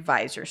point to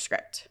revise your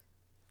script.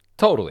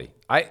 Totally.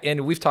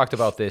 And we've talked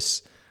about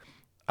this.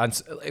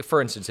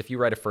 For instance, if you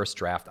write a first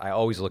draft, I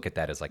always look at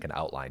that as like an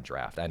outline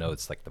draft. I know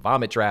it's like the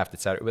vomit draft,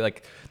 etc.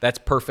 Like that's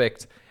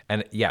perfect.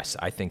 And yes,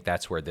 I think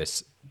that's where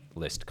this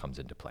list comes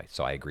into play.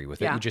 So I agree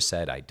with it. You just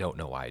said, I don't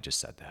know why I just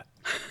said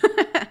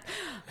that.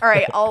 All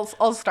right,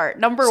 I'll start.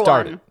 Number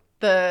one,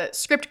 the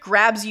script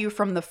grabs you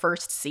from the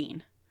first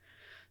scene.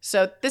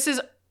 So this is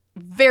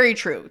very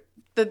true.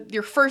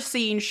 Your first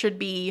scene should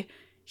be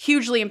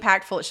hugely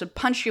impactful. It should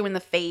punch you in the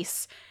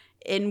face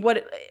in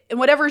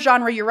whatever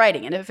genre you're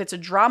writing. And if it's a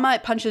drama,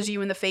 it punches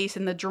you in the face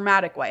in the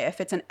dramatic way. If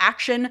it's an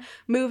action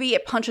movie,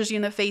 it punches you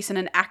in the face in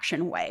an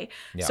action way.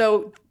 Yeah.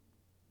 So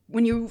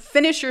when you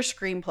finish your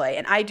screenplay,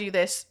 and I do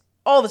this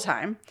all the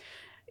time,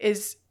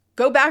 is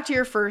go back to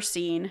your first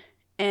scene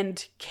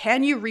and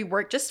can you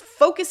rework? Just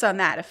focus on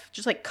that.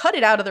 Just like cut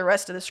it out of the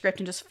rest of the script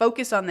and just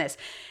focus on this.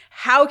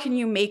 How can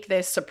you make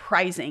this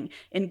surprising,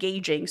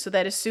 engaging, so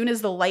that as soon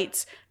as the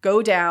lights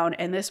go down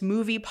and this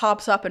movie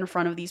pops up in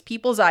front of these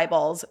people's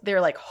eyeballs, they're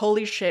like,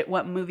 holy shit,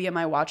 what movie am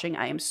I watching?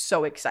 I am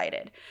so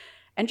excited.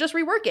 And just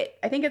rework it.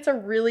 I think it's a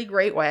really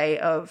great way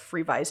of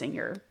revising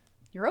your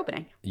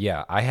opening.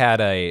 Yeah,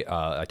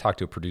 I talked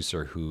to a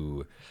producer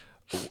who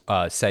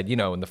said,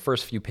 in the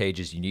first few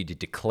pages, you need to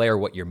declare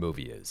what your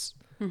movie is.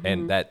 Mm-hmm.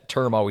 And that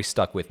term always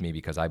stuck with me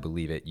because I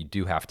believe it. You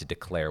do have to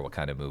declare what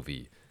kind of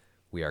movie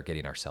we are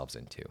getting ourselves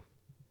into.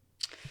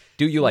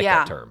 Do you like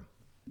that term?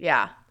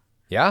 Yeah.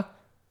 Yeah?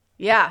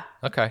 Yeah.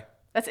 Okay.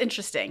 That's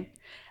interesting.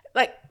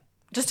 Like,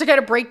 just to kind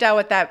of break down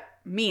what that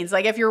means.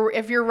 Like, if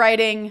you're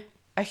writing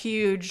a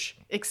huge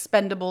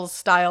Expendables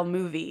style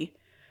movie,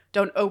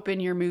 don't open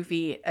your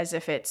movie as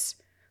if it's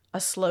a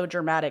slow,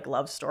 dramatic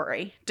love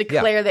story.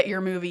 Declare that your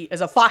movie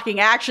is a fucking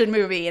action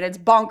movie and it's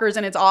bonkers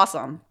and it's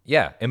awesome.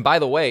 Yeah. And by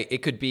the way,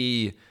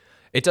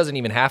 it doesn't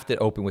even have to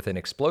open with an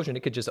explosion. It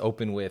could just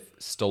open with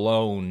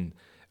Stallone,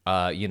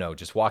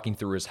 just walking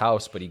through his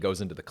house, but he goes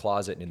into the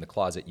closet, and in the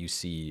closet you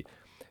see,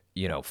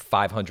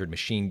 500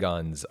 machine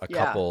guns, a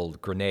couple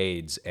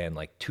grenades, and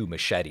like 2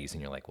 machetes.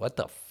 And you're like, what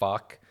the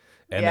fuck?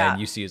 And then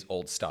you see his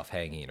old stuff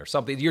hanging or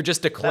something. You're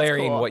just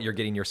declaring what you're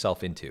getting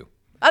yourself into.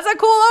 That's a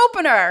cool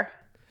opener.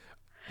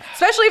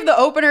 Especially if the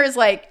opener is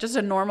like just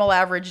a normal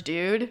average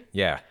dude.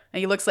 Yeah. And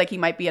he looks like he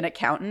might be an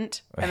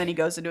accountant. And then he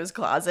goes into his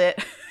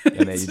closet.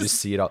 And then you just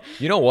see it all.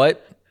 You know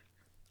what?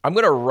 I'm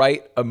going to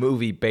write a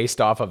movie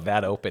based off of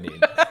that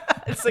opening.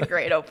 It's a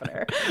great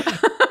opener.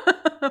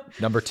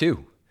 Number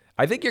 2.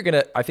 I think you're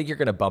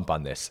gonna bump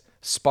on this.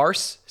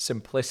 Sparse,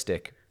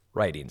 simplistic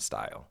writing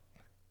style.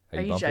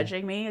 Are you bumping?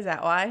 judging me? Is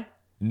that why?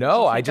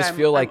 No, I just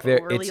feel like I'm there.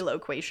 overly It's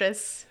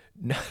loquacious.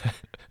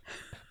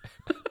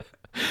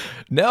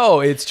 no,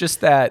 it's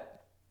just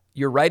that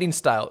your writing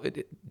style.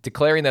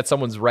 Declaring that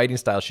someone's writing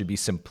style should be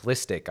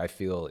simplistic, I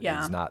feel,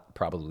 Yeah. is not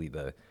probably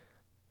the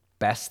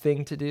best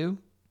thing to do.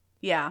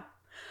 Yeah.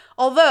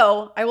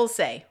 Although, I will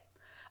say,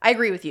 I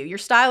agree with you. Your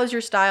style is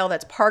your style.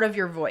 That's part of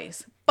your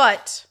voice.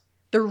 But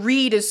the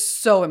read is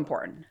so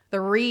important.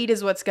 The read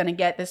is what's going to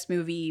get this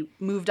movie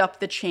moved up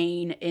the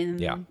chain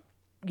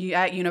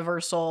at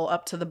Universal,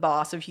 up to the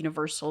boss of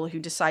Universal who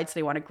decides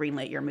they want to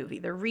greenlight your movie.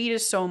 The read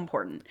is so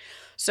important.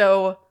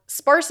 So,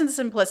 sparse and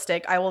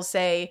simplistic, I will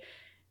say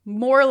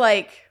more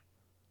like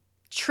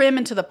trim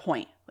and to the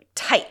point, like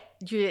tight.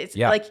 It's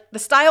like the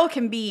style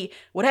can be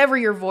whatever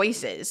your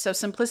voice is. So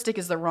simplistic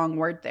is the wrong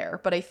word there,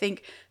 but I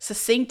think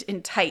succinct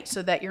and tight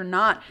so that you're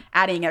not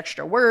adding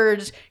extra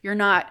words.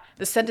 The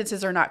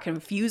sentences are not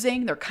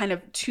confusing. They're kind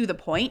of to the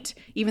point,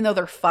 even though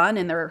they're fun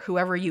and they're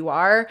whoever you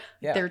are,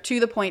 they're to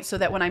the point so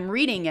that when I'm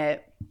reading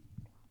it,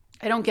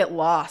 I don't get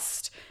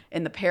lost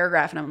in the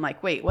paragraph and I'm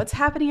like, wait, what's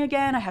happening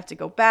again? I have to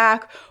go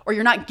back. Or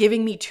you're not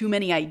giving me too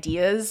many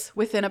ideas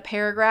within a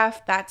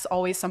paragraph. That's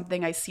always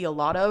something I see a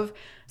lot of.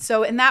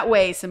 So in that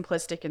way,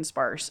 simplistic and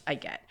sparse, I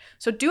get.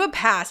 So do a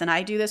pass, and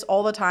I do this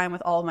all the time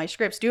with all of my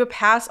scripts. Do a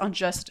pass on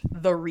just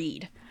the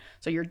read.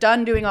 So you're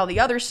done doing all the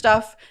other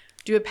stuff.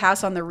 Do a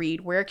pass on the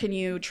read. Where can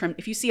you trim?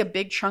 If you see a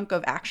big chunk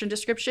of action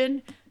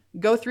description,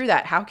 go through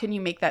that. How can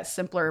you make that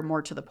simpler,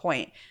 more to the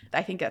point?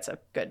 I think that's a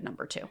good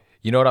number 2.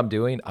 You know what I'm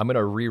doing? I'm going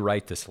to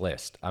rewrite this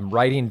list. I'm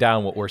writing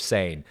down what we're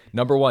saying.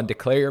 Number 1,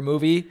 declare your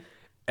movie.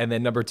 And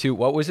then number 2,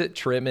 what was it?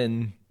 Trim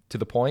and to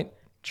the point?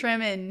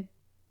 Trim and,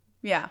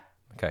 yeah.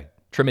 Okay.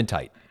 Trim and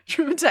tight.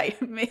 Trim and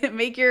tight.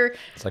 Make your,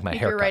 it's like my make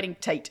haircut. your writing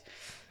tight.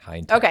 High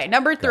and tight. Okay,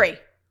 number 3.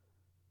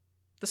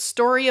 The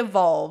story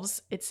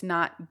evolves. It's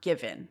not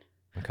given.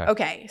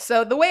 Okay,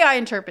 so the way I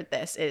interpret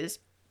this is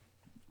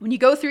when you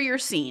go through your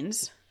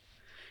scenes,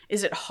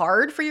 is it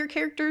hard for your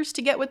characters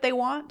to get what they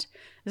want?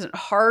 Is it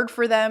hard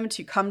for them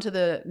to come to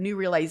the new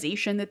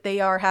realization that they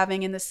are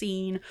having in the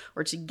scene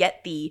or to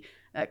get the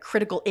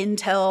critical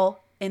intel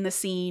in the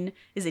scene?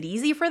 Is it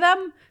easy for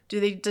them?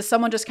 Does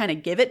someone just kind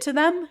of give it to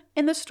them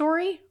in the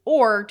story,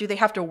 or do they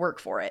have to work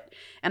for it?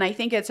 And I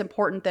think it's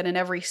important that in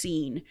every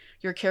scene,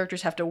 your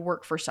characters have to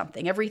work for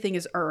something. Everything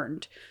is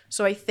earned.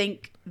 So I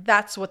think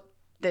that's what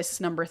this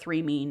number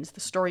 3 means.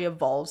 The story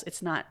evolves.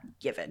 It's not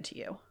given to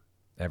you.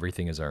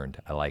 Everything is earned.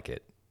 I like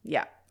it.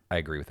 Yeah. I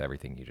agree with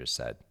everything you just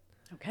said.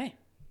 Okay.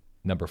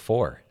 Number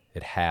 4,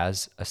 it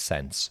has a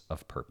sense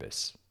of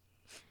purpose.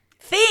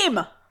 Theme.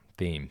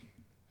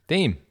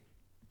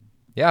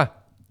 Yeah,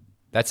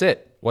 that's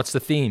it. What's the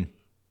theme?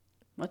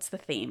 What's the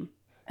theme?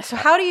 So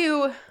how do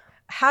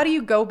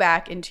you go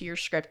back into your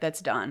script that's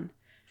done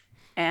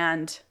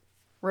and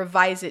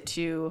revise it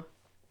to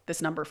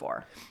this number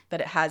 4,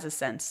 that it has a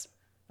sense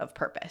of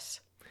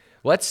purpose?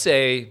 Let's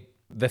say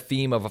the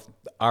theme of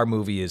our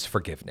movie is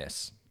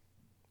forgiveness.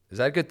 Is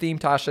that a good theme,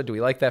 Tasha? Do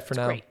we like that for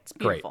now? Great. It's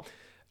beautiful. Great.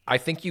 I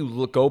think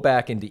you go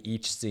back into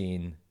each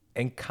scene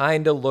and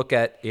kind of look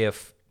at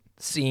if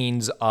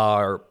scenes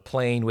are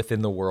playing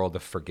within the world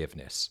of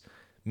forgiveness.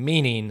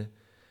 Meaning,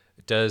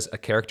 does a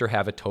character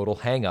have a total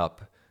hang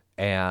up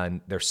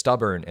and they're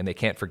stubborn and they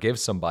can't forgive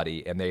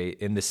somebody, and they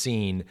in the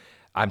scene,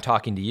 I'm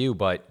talking to you,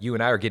 but you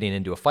and I are getting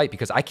into a fight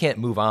because I can't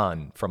move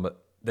on from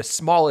the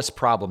smallest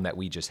problem that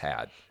we just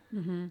had.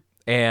 Mm-hmm.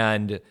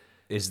 And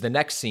is the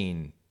next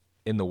scene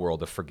in the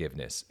world of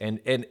forgiveness? And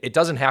it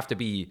doesn't have to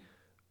be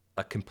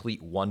a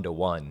complete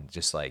one-to-one,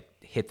 just like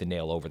hit the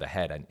nail over the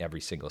head on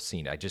every single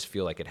scene. I just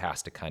feel like it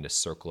has to kind of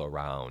circle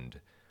around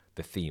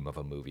the theme of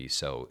a movie,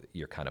 so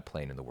you're kind of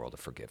playing in the world of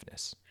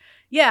forgiveness.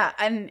 Yeah,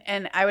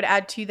 and I would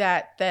add to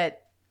that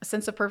a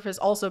sense of purpose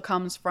also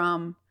comes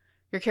from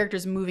your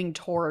characters moving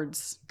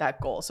towards that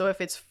goal. So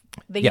if it's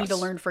they need to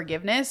learn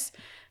forgiveness,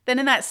 then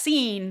in that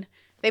scene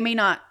they may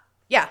not.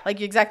 Yeah,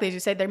 like exactly as you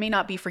said, there may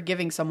not be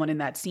forgiving someone in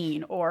that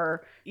scene,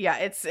 or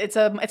it's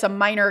a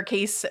minor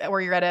case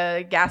where you're at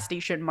a gas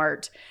station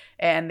mart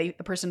and the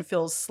person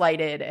feels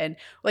slighted, and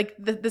like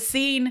the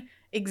scene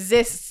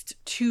exists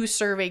to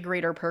serve a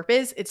greater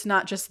purpose. It's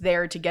not just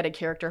there to get a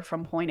character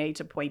from point A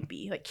to point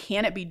B. Like,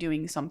 can it be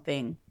doing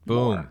something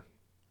more?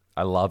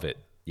 I love it.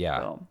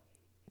 Yeah. Boom.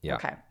 Yeah.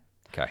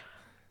 Okay.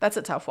 That's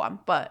a tough one,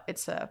 but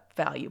it's a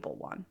valuable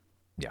one.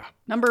 Yeah.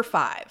 Number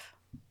 5,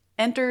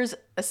 enters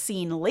a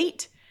scene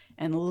late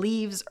and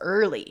leaves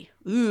early.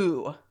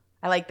 Ooh,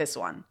 I like this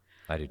one.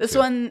 I do This too.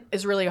 one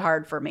is really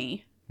hard for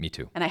me. Me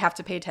too. And I have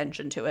to pay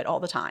attention to it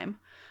all the time,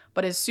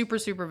 but is super,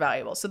 super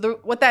valuable. So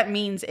what that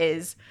means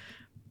is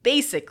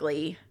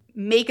basically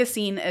make a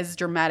scene as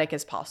dramatic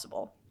as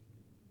possible.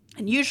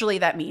 And usually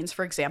that means,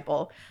 for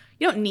example,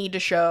 you don't need to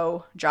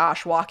show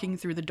Josh walking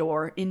through the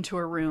door into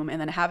a room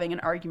and then having an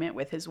argument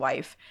with his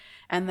wife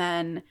and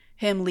then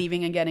him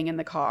leaving and getting in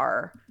the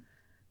car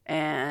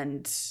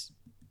and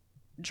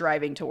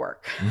driving to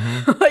work.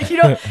 Like you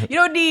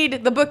don't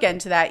need the bookend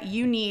to that.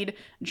 You need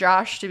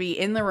Josh to be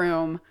in the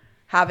room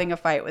having a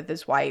fight with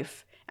his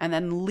wife and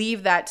then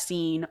leave that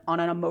scene on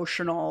an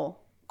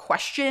emotional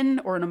question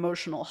or an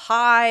emotional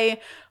high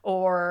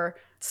or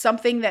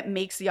something that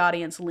makes the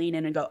audience lean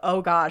in and go,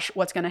 oh gosh,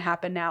 what's going to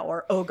happen now?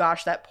 Or, oh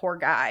gosh, that poor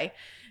guy.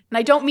 And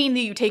I don't mean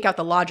that you take out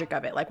the logic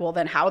of it. Like, well,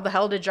 then how the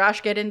hell did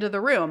Josh get into the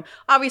room?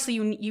 Obviously,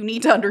 you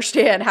need to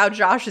understand how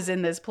Josh is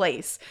in this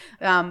place.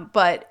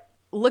 But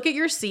look at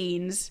your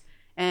scenes.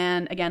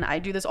 And again, I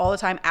do this all the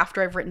time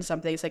after I've written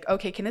something. It's like,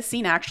 okay, can this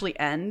scene actually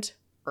end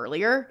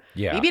earlier?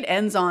 Yeah. Maybe it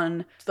ends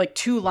on like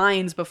 2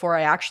 lines before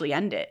I actually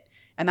end it.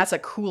 And that's a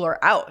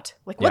cooler out.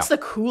 Like, what's the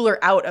cooler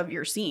out of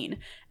your scene?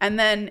 And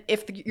then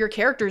if your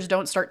characters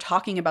don't start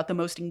talking about the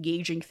most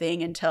engaging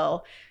thing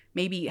until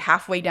maybe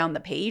halfway down the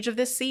page of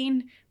this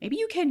scene, maybe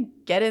you can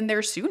get in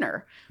there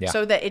sooner. Yeah.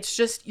 So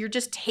that you're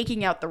just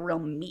taking out the real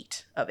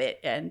meat of it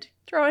and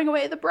throwing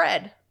away the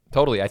bread.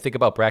 Totally. I think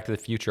about Back to the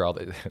Future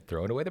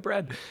throwing away the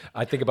bread.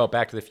 I think about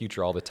Back to the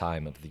Future all the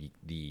time. Of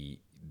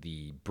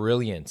the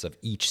brilliance of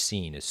each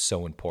scene is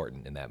so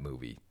important in that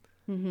movie.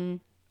 Mm-hmm.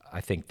 I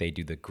think they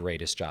do the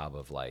greatest job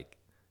of like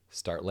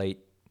start late,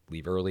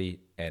 leave early,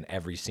 and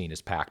every scene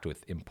is packed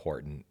with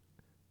important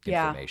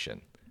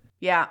information.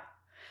 Yeah.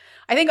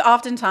 I think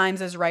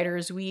oftentimes as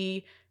writers,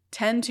 we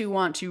tend to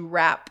want to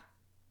wrap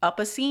up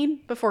a scene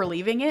before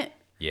leaving it.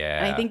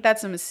 Yeah. And I think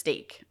that's a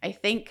mistake. I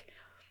think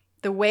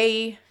the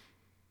way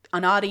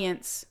an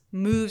audience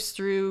moves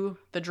through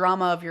the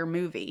drama of your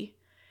movie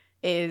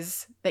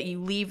is that you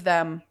leave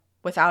them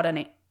without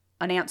an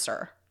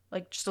answer,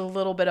 like just a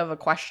little bit of a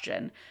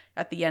question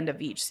at the end of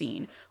each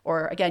scene.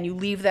 Or again, you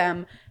leave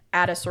them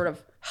at a sort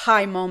of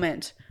high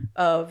moment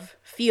of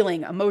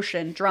feeling,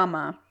 emotion,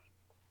 drama.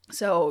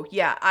 So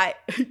yeah,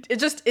 it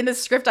just in the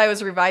script I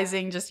was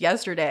revising just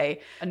yesterday,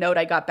 a note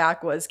I got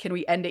back was, can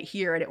we end it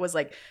here? And it was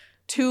like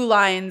 2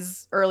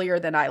 lines earlier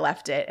than I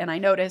left it. And I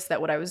noticed that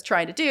what I was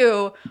trying to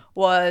do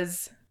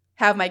was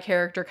have my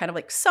character kind of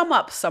like sum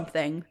up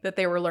something that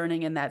they were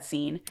learning in that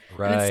scene.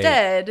 Right. And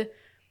instead,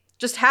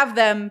 just have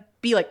them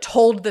be like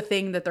told the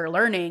thing that they're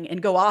learning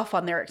and go off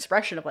on their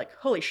expression of like,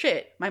 holy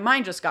shit, my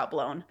mind just got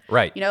blown.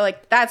 Right. You know,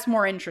 like that's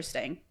more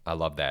interesting. I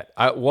love that.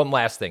 One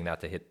last thing,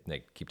 not to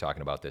keep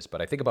talking about this,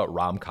 but I think about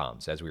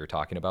rom-coms as we were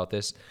talking about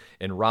this.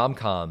 In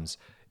rom-coms,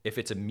 if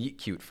it's a meet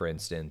cute, for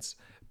instance,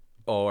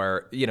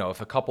 or, you know,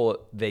 if a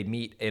couple, they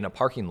meet in a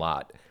parking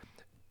lot,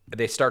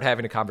 they start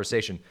having a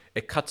conversation,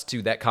 it cuts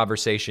to that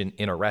conversation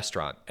in a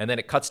restaurant, and then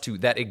it cuts to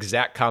that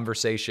exact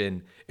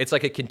conversation. It's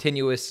like a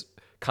continuous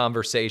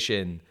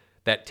conversation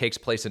that takes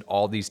place in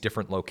all these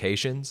different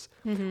locations.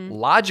 Mm-hmm.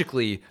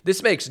 Logically,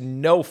 this makes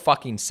no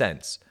fucking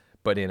sense,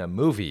 but in a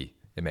movie,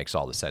 it makes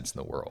all the sense in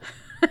the world.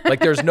 Like,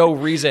 there's no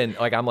reason,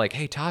 like, I'm like,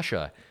 hey,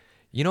 Tasha,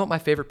 you know what my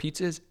favorite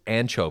pizza is?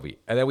 Anchovy.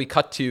 And then we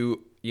cut to,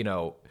 you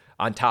know,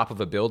 on top of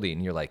a building,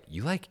 and you're like,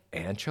 you like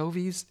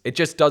anchovies? It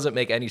just doesn't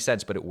make any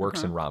sense, but it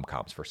works in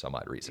rom-coms for some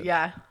odd reason.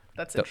 Yeah,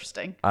 that's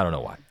interesting. I don't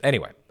know why.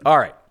 Anyway, all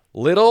right.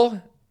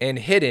 Little and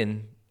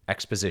hidden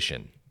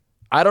exposition.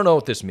 I don't know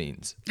what this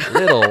means.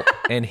 Little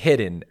and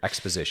hidden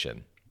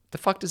exposition. The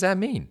fuck does that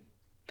mean?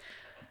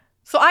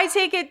 So I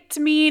take it to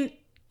mean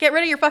get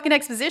rid of your fucking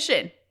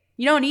exposition.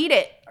 You don't need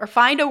it, or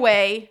find a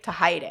way to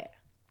hide it.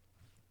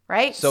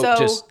 Right? So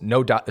just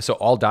so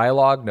all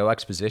dialogue, no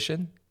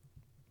exposition?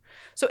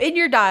 So in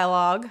your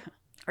dialogue,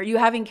 are you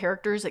having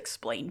characters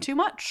explain too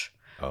much?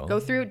 Oh. Go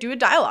through, do a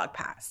dialogue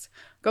pass.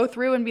 Go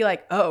through and be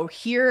like, oh,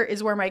 here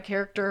is where my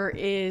character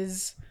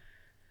is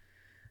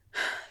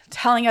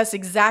telling us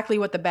exactly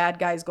what the bad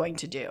guy is going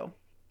to do,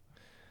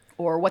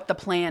 or what the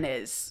plan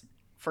is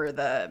for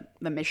the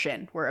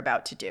mission we're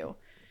about to do.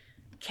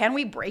 Can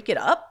we break it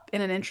up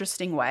in an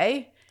interesting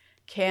way?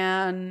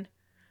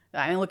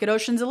 Look at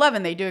Ocean's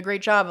 11. They do a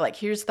great job. Like,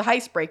 here's the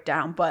heist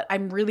breakdown, but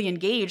I'm really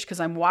engaged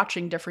because I'm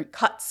watching different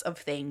cuts of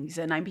things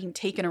and I'm being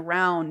taken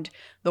around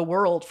the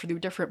world through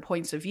different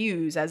points of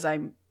views as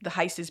the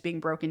heist is being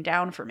broken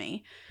down for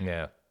me.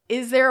 Yeah.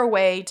 Is there a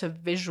way to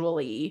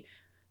visually,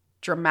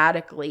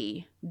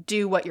 dramatically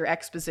do what your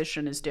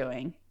exposition is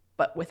doing,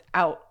 but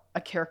without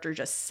a character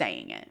just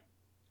saying it?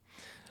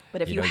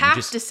 But if you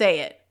have to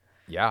say it,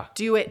 yeah,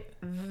 do it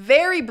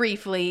very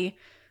briefly.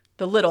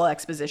 The little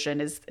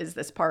exposition is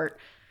this part.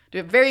 Do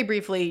it very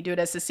briefly, do it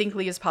as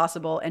succinctly as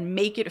possible, and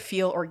make it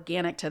feel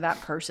organic to that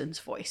person's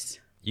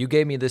voice. You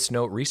gave me this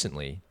note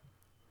recently,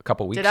 a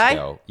couple weeks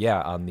ago.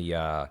 Yeah, on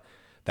the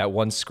that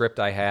one script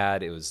I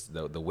had. It was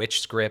the witch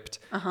script,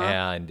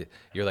 and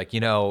you're like,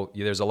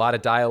 there's a lot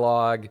of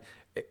dialogue,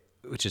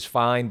 which is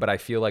fine, but I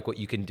feel like what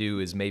you can do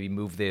is maybe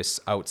move this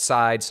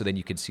outside so then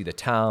you can see the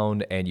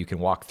town and you can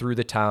walk through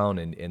the town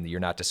and you're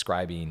not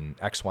describing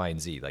X, Y,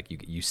 and Z. Like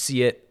you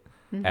see it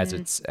as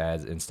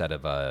instead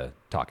of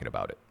talking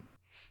about it.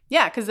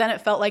 Yeah, because then it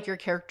felt like your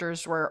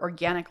characters were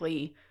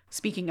organically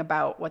speaking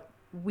about what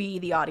we,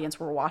 the audience,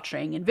 were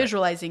watching and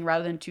visualizing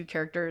rather than two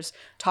characters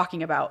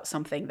talking about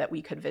something that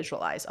we could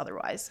visualize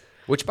otherwise.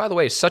 Which, by the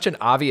way, is such an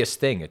obvious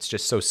thing. It's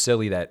just so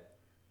silly that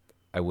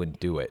I wouldn't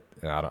do it.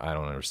 I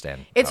don't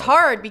understand. It's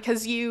hard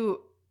because your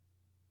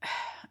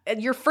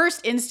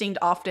first instinct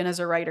often as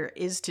a writer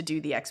is to do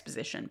the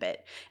exposition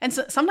bit. And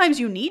so, sometimes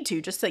you need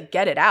to just like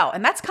get it out.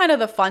 And that's kind of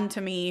the fun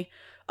to me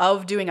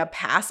of doing a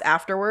pass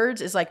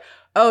afterwards is like,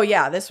 oh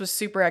yeah, this was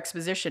super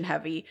exposition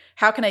heavy.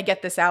 How can I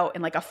get this out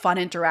in like a fun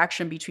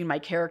interaction between my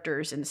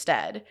characters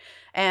instead?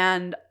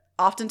 And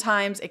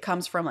oftentimes it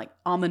comes from like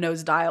on the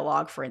nose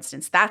dialogue, for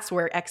instance. That's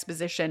where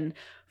exposition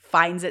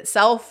finds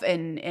itself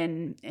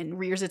and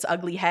rears its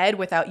ugly head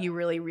without you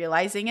really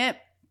realizing it.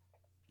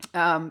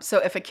 So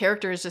if a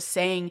character is just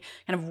saying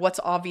kind of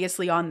what's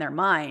obviously on their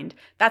mind,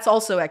 that's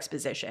also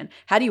exposition.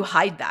 How do you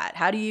hide that?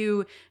 How do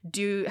you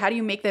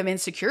make them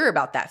insecure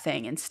about that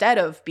thing instead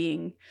of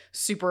being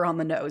super on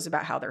the nose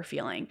about how they're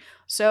feeling?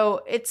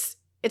 So it's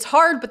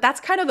hard, but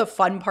that's kind of the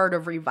fun part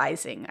of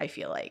revising, I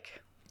feel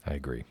like. I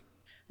agree.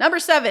 Number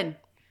 7,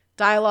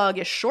 dialogue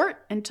is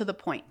short and to the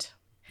point.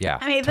 Yeah.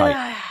 I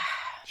mean,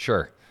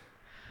 sure.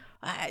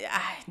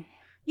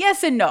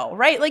 Yes and no,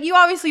 right? Like you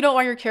obviously don't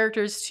want your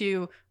characters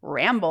to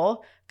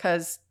ramble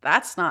because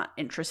that's not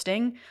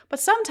interesting. But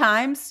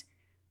sometimes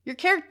your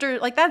character,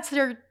 like that's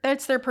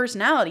their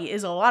personality,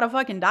 is a lot of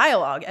fucking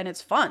dialogue and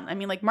it's fun. I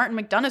mean, like Martin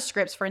McDonagh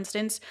scripts, for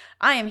instance,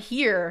 I am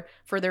here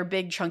for their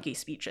big chunky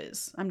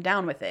speeches. I'm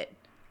down with it.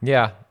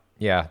 Yeah.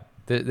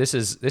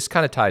 This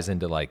kind of ties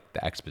into like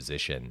the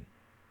exposition,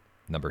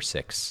 number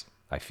 6.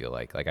 I feel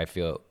like I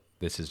feel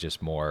this is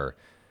just more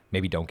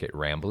maybe don't get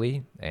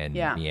rambly and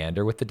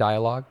meander with the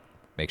dialogue.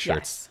 Make sure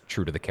it's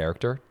true to the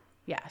character.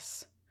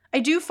 Yes. I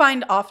do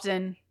find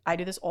often, I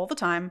do this all the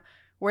time,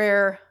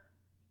 where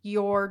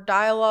your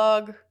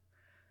dialogue,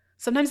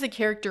 sometimes the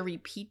character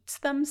repeats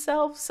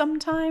themselves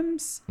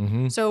sometimes.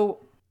 Mm-hmm.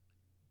 So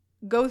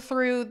go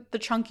through the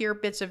chunkier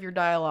bits of your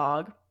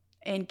dialogue,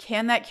 and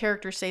can that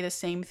character say the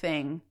same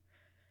thing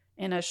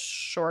in a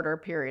shorter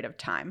period of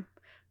time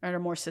or in a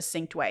more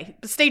succinct way?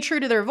 But stay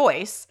true to their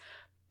voice,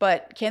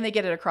 but can they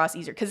get it across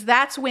easier? Because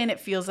that's when it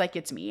feels like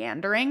it's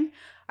meandering.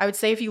 I would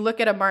say if you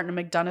look at a Martin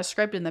McDonagh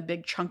script and the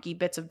big chunky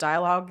bits of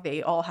dialogue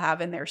they all have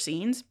in their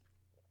scenes,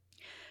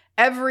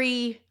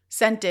 every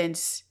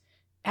sentence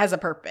has a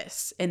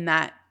purpose in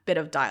that bit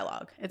of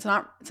dialogue. It's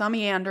not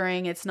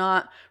meandering. It's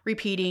not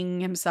repeating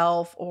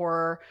himself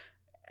or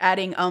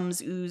adding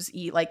ums,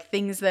 oohs, like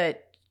things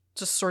that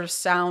just sort of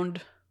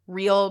sound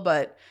real,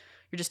 but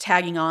you're just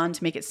tagging on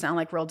to make it sound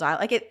like real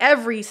dialogue. Like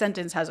every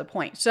sentence has a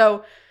point.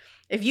 So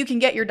if you can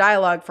get your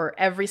dialogue for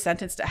every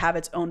sentence to have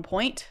its own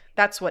point,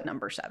 that's what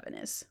number 7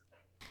 is.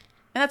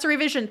 And that's a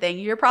revision thing.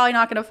 You're probably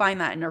not going to find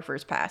that in your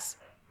first pass.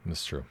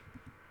 That's true.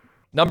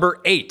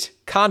 Number 8,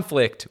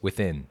 conflict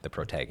within the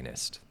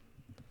protagonist.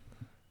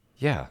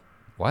 Yeah.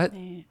 What?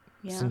 Yeah.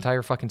 It's an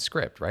entire fucking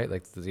script, right?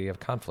 Like, you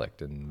have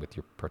conflict with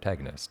your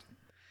protagonist.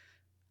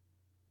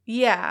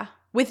 Yeah.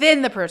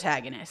 Within the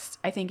protagonist,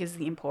 I think is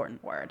the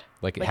important word.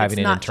 Like having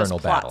an internal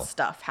it's not just plot battle.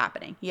 stuff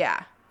happening.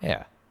 Yeah.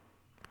 Yeah.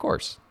 Of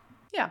course.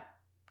 Yeah.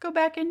 Go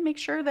back and make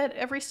sure that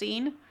every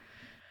scene,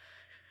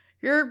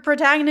 your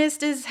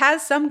protagonist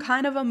has some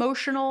kind of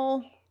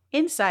emotional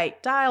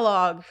insight,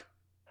 dialogue,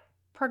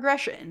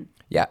 progression.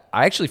 Yeah,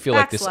 I actually feel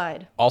like this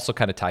Backslide. also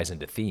kind of ties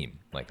into theme,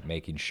 like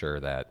making sure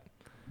that,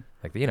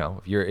 like, you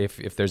know,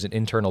 if there's an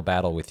internal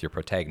battle with your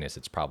protagonist,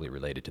 it's probably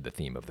related to the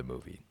theme of the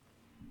movie.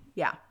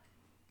 Yeah.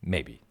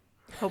 Maybe.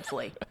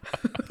 Hopefully.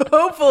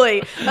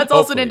 Hopefully. That's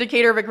also an Hopefully.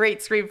 indicator of a great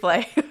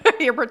screenplay.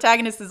 Your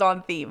protagonist is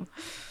on theme.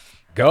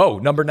 Go,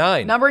 number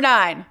 9. Number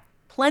 9,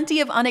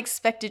 plenty of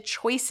unexpected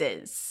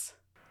choices.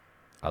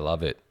 I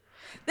love it.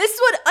 This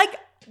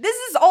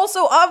is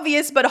also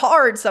obvious but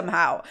hard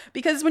somehow,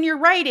 because when you're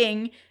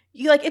writing,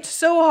 it's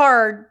so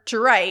hard to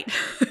write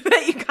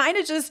that you kind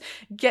of just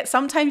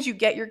sometimes you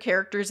get your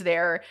characters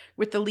there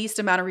with the least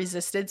amount of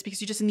resistance because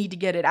you just need to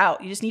get it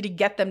out. You just need to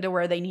get them to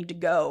where they need to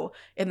go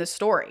in the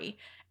story.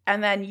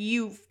 And then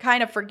you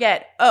kind of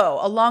forget,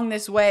 along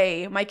this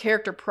way, my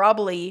character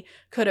probably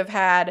could have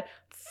had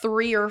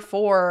 3 or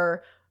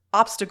 4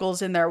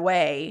 obstacles in their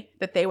way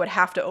that they would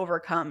have to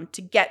overcome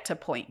to get to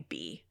point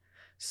B.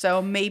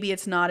 So maybe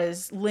it's not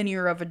as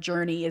linear of a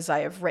journey as I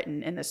have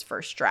written in this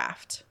first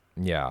draft.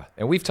 Yeah.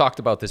 And we've talked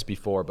about this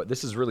before, but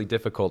this is really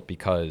difficult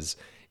because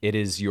it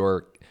is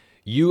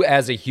you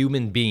as a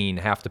human being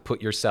have to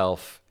put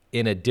yourself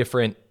in a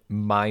different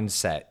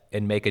mindset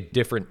and make a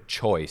different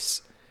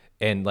choice.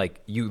 And like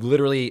you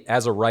literally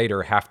as a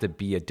writer have to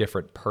be a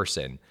different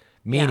person.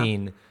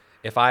 Meaning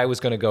if I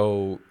was going to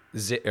go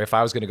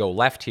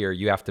left here,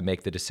 you have to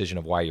make the decision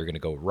of why you're going to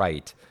go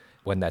right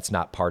when that's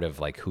not part of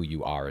like who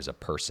you are as a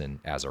person,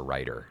 as a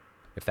writer,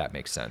 if that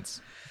makes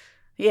sense.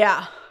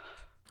 Yeah.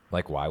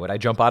 Like, why would I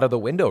jump out of the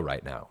window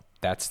right now?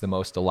 That's the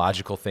most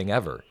illogical thing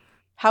ever.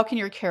 How can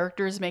your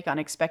characters make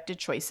unexpected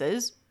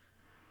choices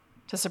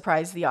to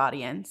surprise the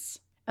audience?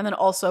 And then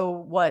also,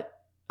 what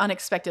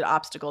unexpected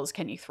obstacles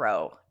can you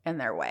throw in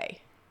their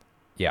way?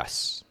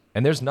 Yes.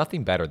 And there's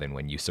nothing better than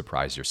when you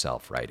surprise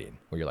yourself writing,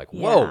 where you're like,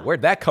 whoa, Yeah.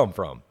 where'd that come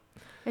from?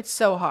 It's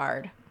so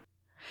hard.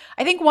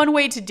 I think one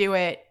way to do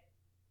it,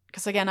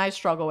 because again, I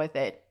struggle with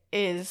it,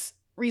 is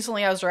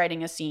recently I was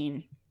writing a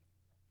scene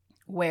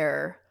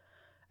where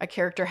a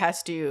character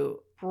has to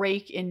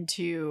break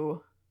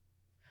into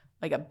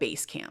like a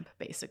base camp,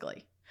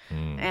 basically.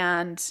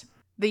 And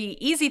the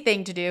easy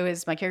thing to do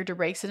is my character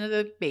breaks into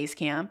the base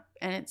camp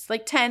and it's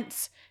like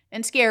tense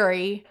and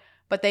scary,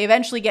 but they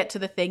eventually get to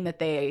the thing that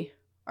they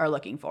are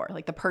looking for,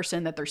 like the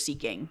person that they're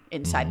seeking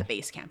inside the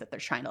base camp that they're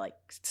trying to like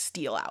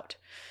steal out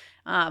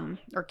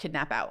or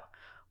kidnap out.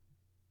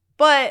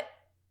 But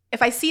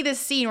if I see this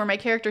scene where my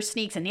character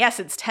sneaks, and yes,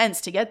 it's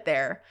tense to get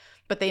there,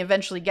 but they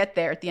eventually get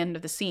there at the end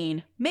of the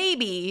scene,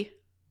 maybe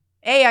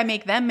I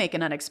make them make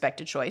an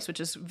unexpected choice, which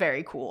is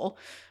very cool.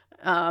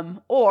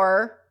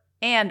 Or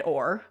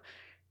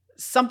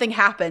something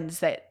happens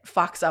that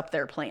fucks up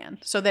their plan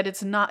so that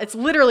it's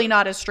literally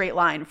not a straight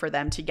line for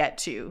them to get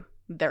to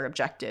their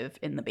objective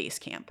in the base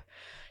camp.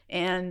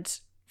 And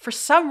for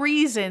some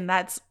reason,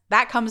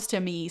 that comes to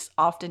me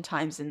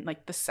oftentimes in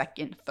like the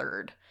second,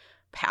 third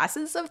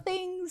passes of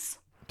things.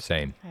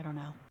 Same. I don't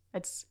know.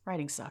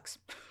 Writing sucks.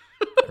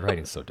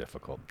 Writing's so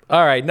difficult.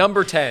 All right,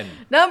 number 10.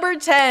 Number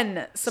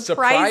 10,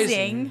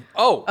 surprising.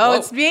 Oh,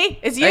 it's me?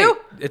 It's you?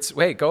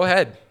 Wait, go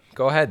ahead.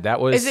 Go ahead. That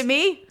was. Is it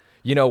me?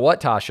 You know what,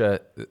 Tasha?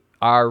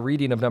 Our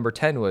reading of number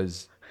 10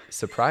 was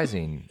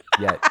surprising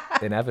yet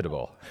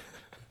inevitable.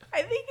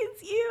 I think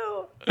it's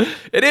you.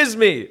 It is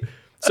me.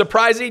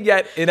 Surprising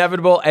yet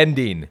inevitable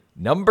ending.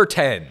 Number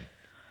 10.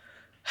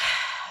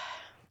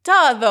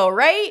 Duh, though,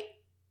 right?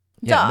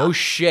 Yeah, Duh. no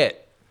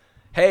shit.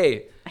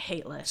 Hey, I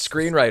hate lists.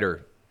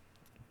 screenwriter,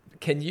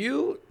 can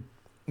you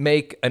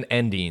make an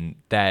ending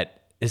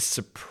that is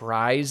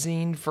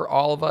surprising for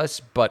all of us,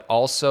 but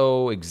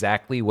also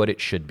exactly what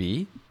it should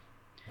be?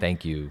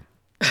 Thank you.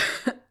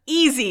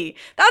 Easy.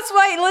 That's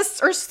why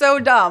lists are so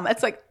dumb.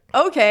 It's like,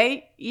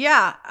 okay,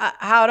 yeah.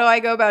 How do I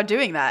go about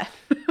doing that?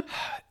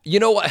 You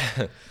know what?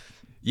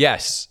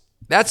 Yes,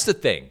 that's the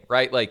thing,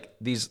 right? Like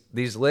these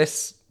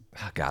lists.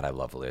 Oh God, I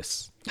love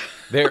lists.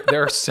 They're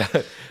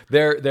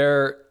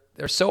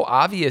so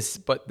obvious,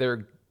 but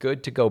they're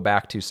good to go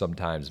back to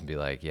sometimes and be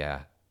like,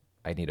 yeah,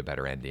 I need a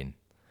better ending.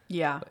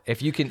 Yeah.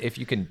 If you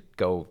can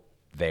go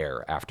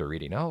there after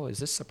reading, oh, is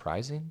this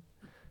surprising?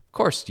 Of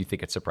course you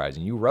think it's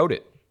surprising. You wrote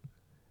it.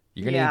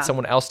 You're going to need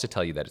someone else to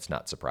tell you that it's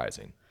not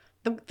surprising.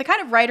 The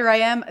kind of writer I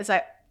am is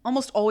I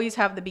almost always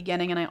have the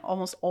beginning and I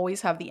almost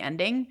always have the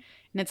ending.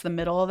 And it's the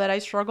middle that I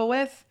struggle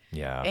with.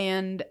 Yeah.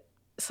 And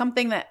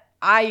something that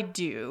I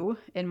do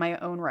in my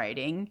own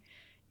writing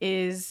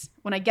is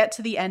when I get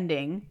to the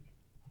ending,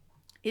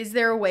 is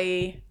there a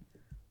way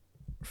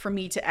for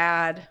me to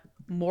add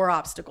more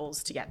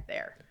obstacles to get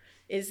there?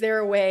 Is there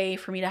a way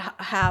for me to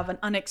have an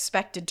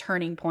unexpected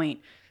turning point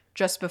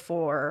just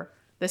before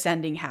this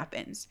ending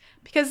happens?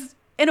 Because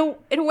in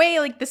a way,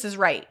 like, this is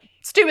right.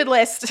 Stupid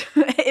List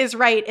is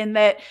right in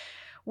that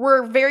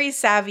we're very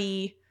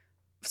savvy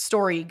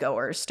story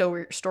goers,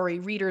 story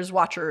readers,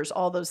 watchers,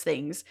 all those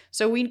things.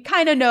 So we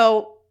kind of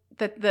know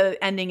that the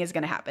ending is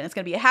going to happen. It's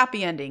going to be a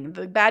happy ending.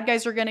 The bad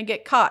guys are going to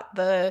get caught.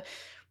 The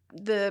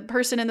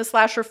person in the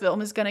slasher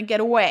film is going to get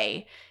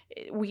away.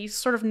 We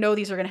sort of know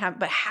these are going to happen,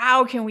 but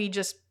how can we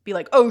just be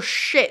like, oh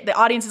shit, the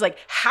audience is like,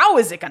 how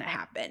is it going to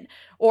happen?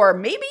 Or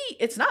maybe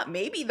it's not.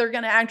 Maybe they're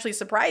going to actually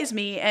surprise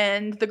me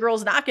and the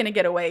girl's not going to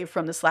get away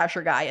from the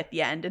slasher guy at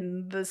the end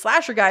and the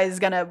slasher guy is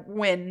going to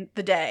win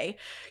the day.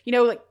 You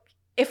know, like,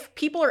 if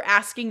people are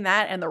asking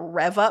that and the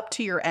rev up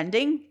to your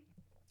ending,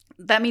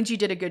 that means you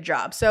did a good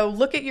job. So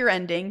look at your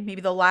ending,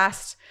 maybe the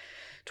last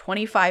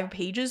 25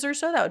 pages or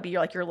so. That would be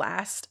like your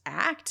last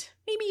act,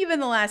 maybe even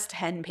the last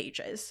 10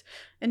 pages.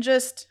 And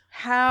just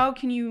how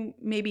can you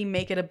maybe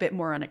make it a bit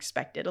more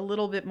unexpected, a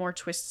little bit more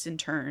twists and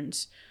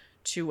turns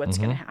to what's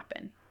going to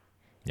happen.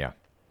 Yeah,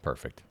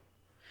 perfect.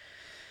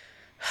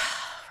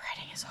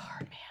 Writing is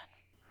hard,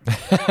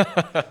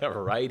 man.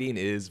 Writing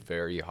is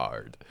very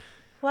hard.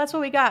 Well, that's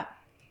what we got.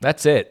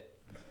 That's it.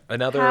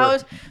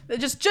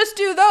 Just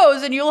do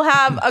those and you'll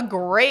have a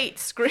great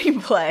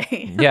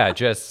screenplay. Yeah,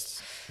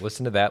 just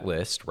listen to that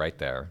list right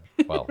there.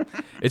 Well,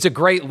 it's a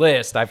great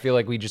list. I feel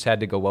like we just had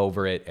to go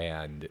over it,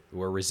 and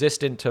we're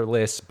resistant to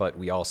lists, but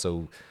we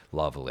also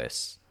love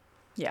lists.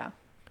 Yeah.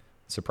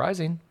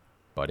 Surprising,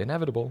 but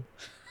inevitable.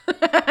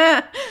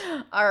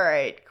 All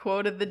right,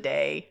 quote of the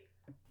day.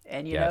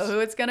 And you Yes. know who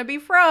it's going to be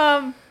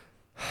from.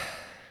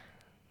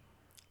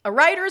 A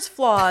writer's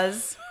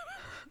flaws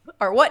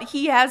are what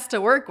he has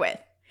to work with.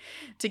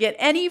 To get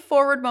any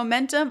forward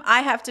momentum,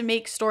 I have to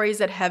make stories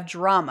that have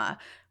drama,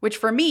 which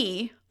for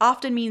me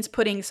often means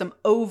putting some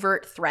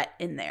overt threat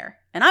in there.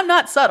 And I'm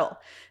not subtle.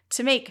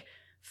 To make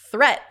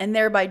threat and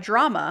thereby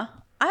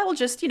drama, I will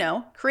just,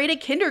 create a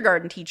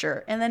kindergarten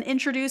teacher and then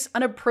introduce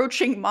an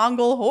approaching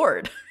Mongol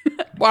horde.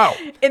 Wow.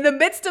 In the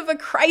midst of a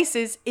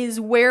crisis is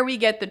where we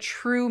get the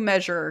true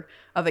measure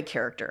of a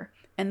character,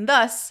 and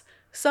thus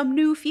some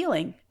new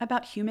feeling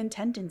about human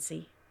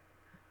tendency.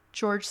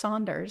 George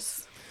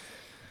Saunders.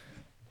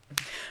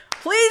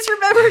 Please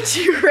remember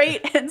to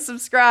rate and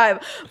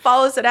subscribe.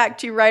 Follow us at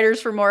Act 2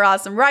 Writers for more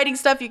awesome writing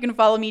stuff. You can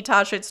follow me,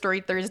 Tasha, at Story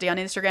Thursday on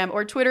Instagram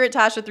or Twitter at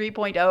Tasha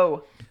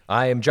 3.0.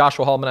 I am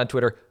Joshua Hallman on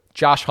Twitter,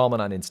 Josh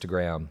Hallman on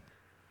Instagram.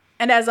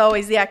 And as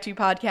always, the Act 2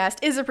 podcast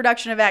is a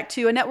production of Act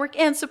 2, a network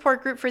and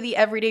support group for the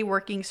everyday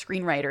working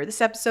screenwriter.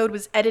 This episode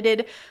was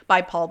edited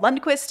by Paul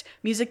Lundquist,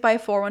 music by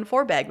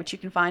 414 Beg, which you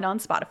can find on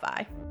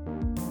Spotify.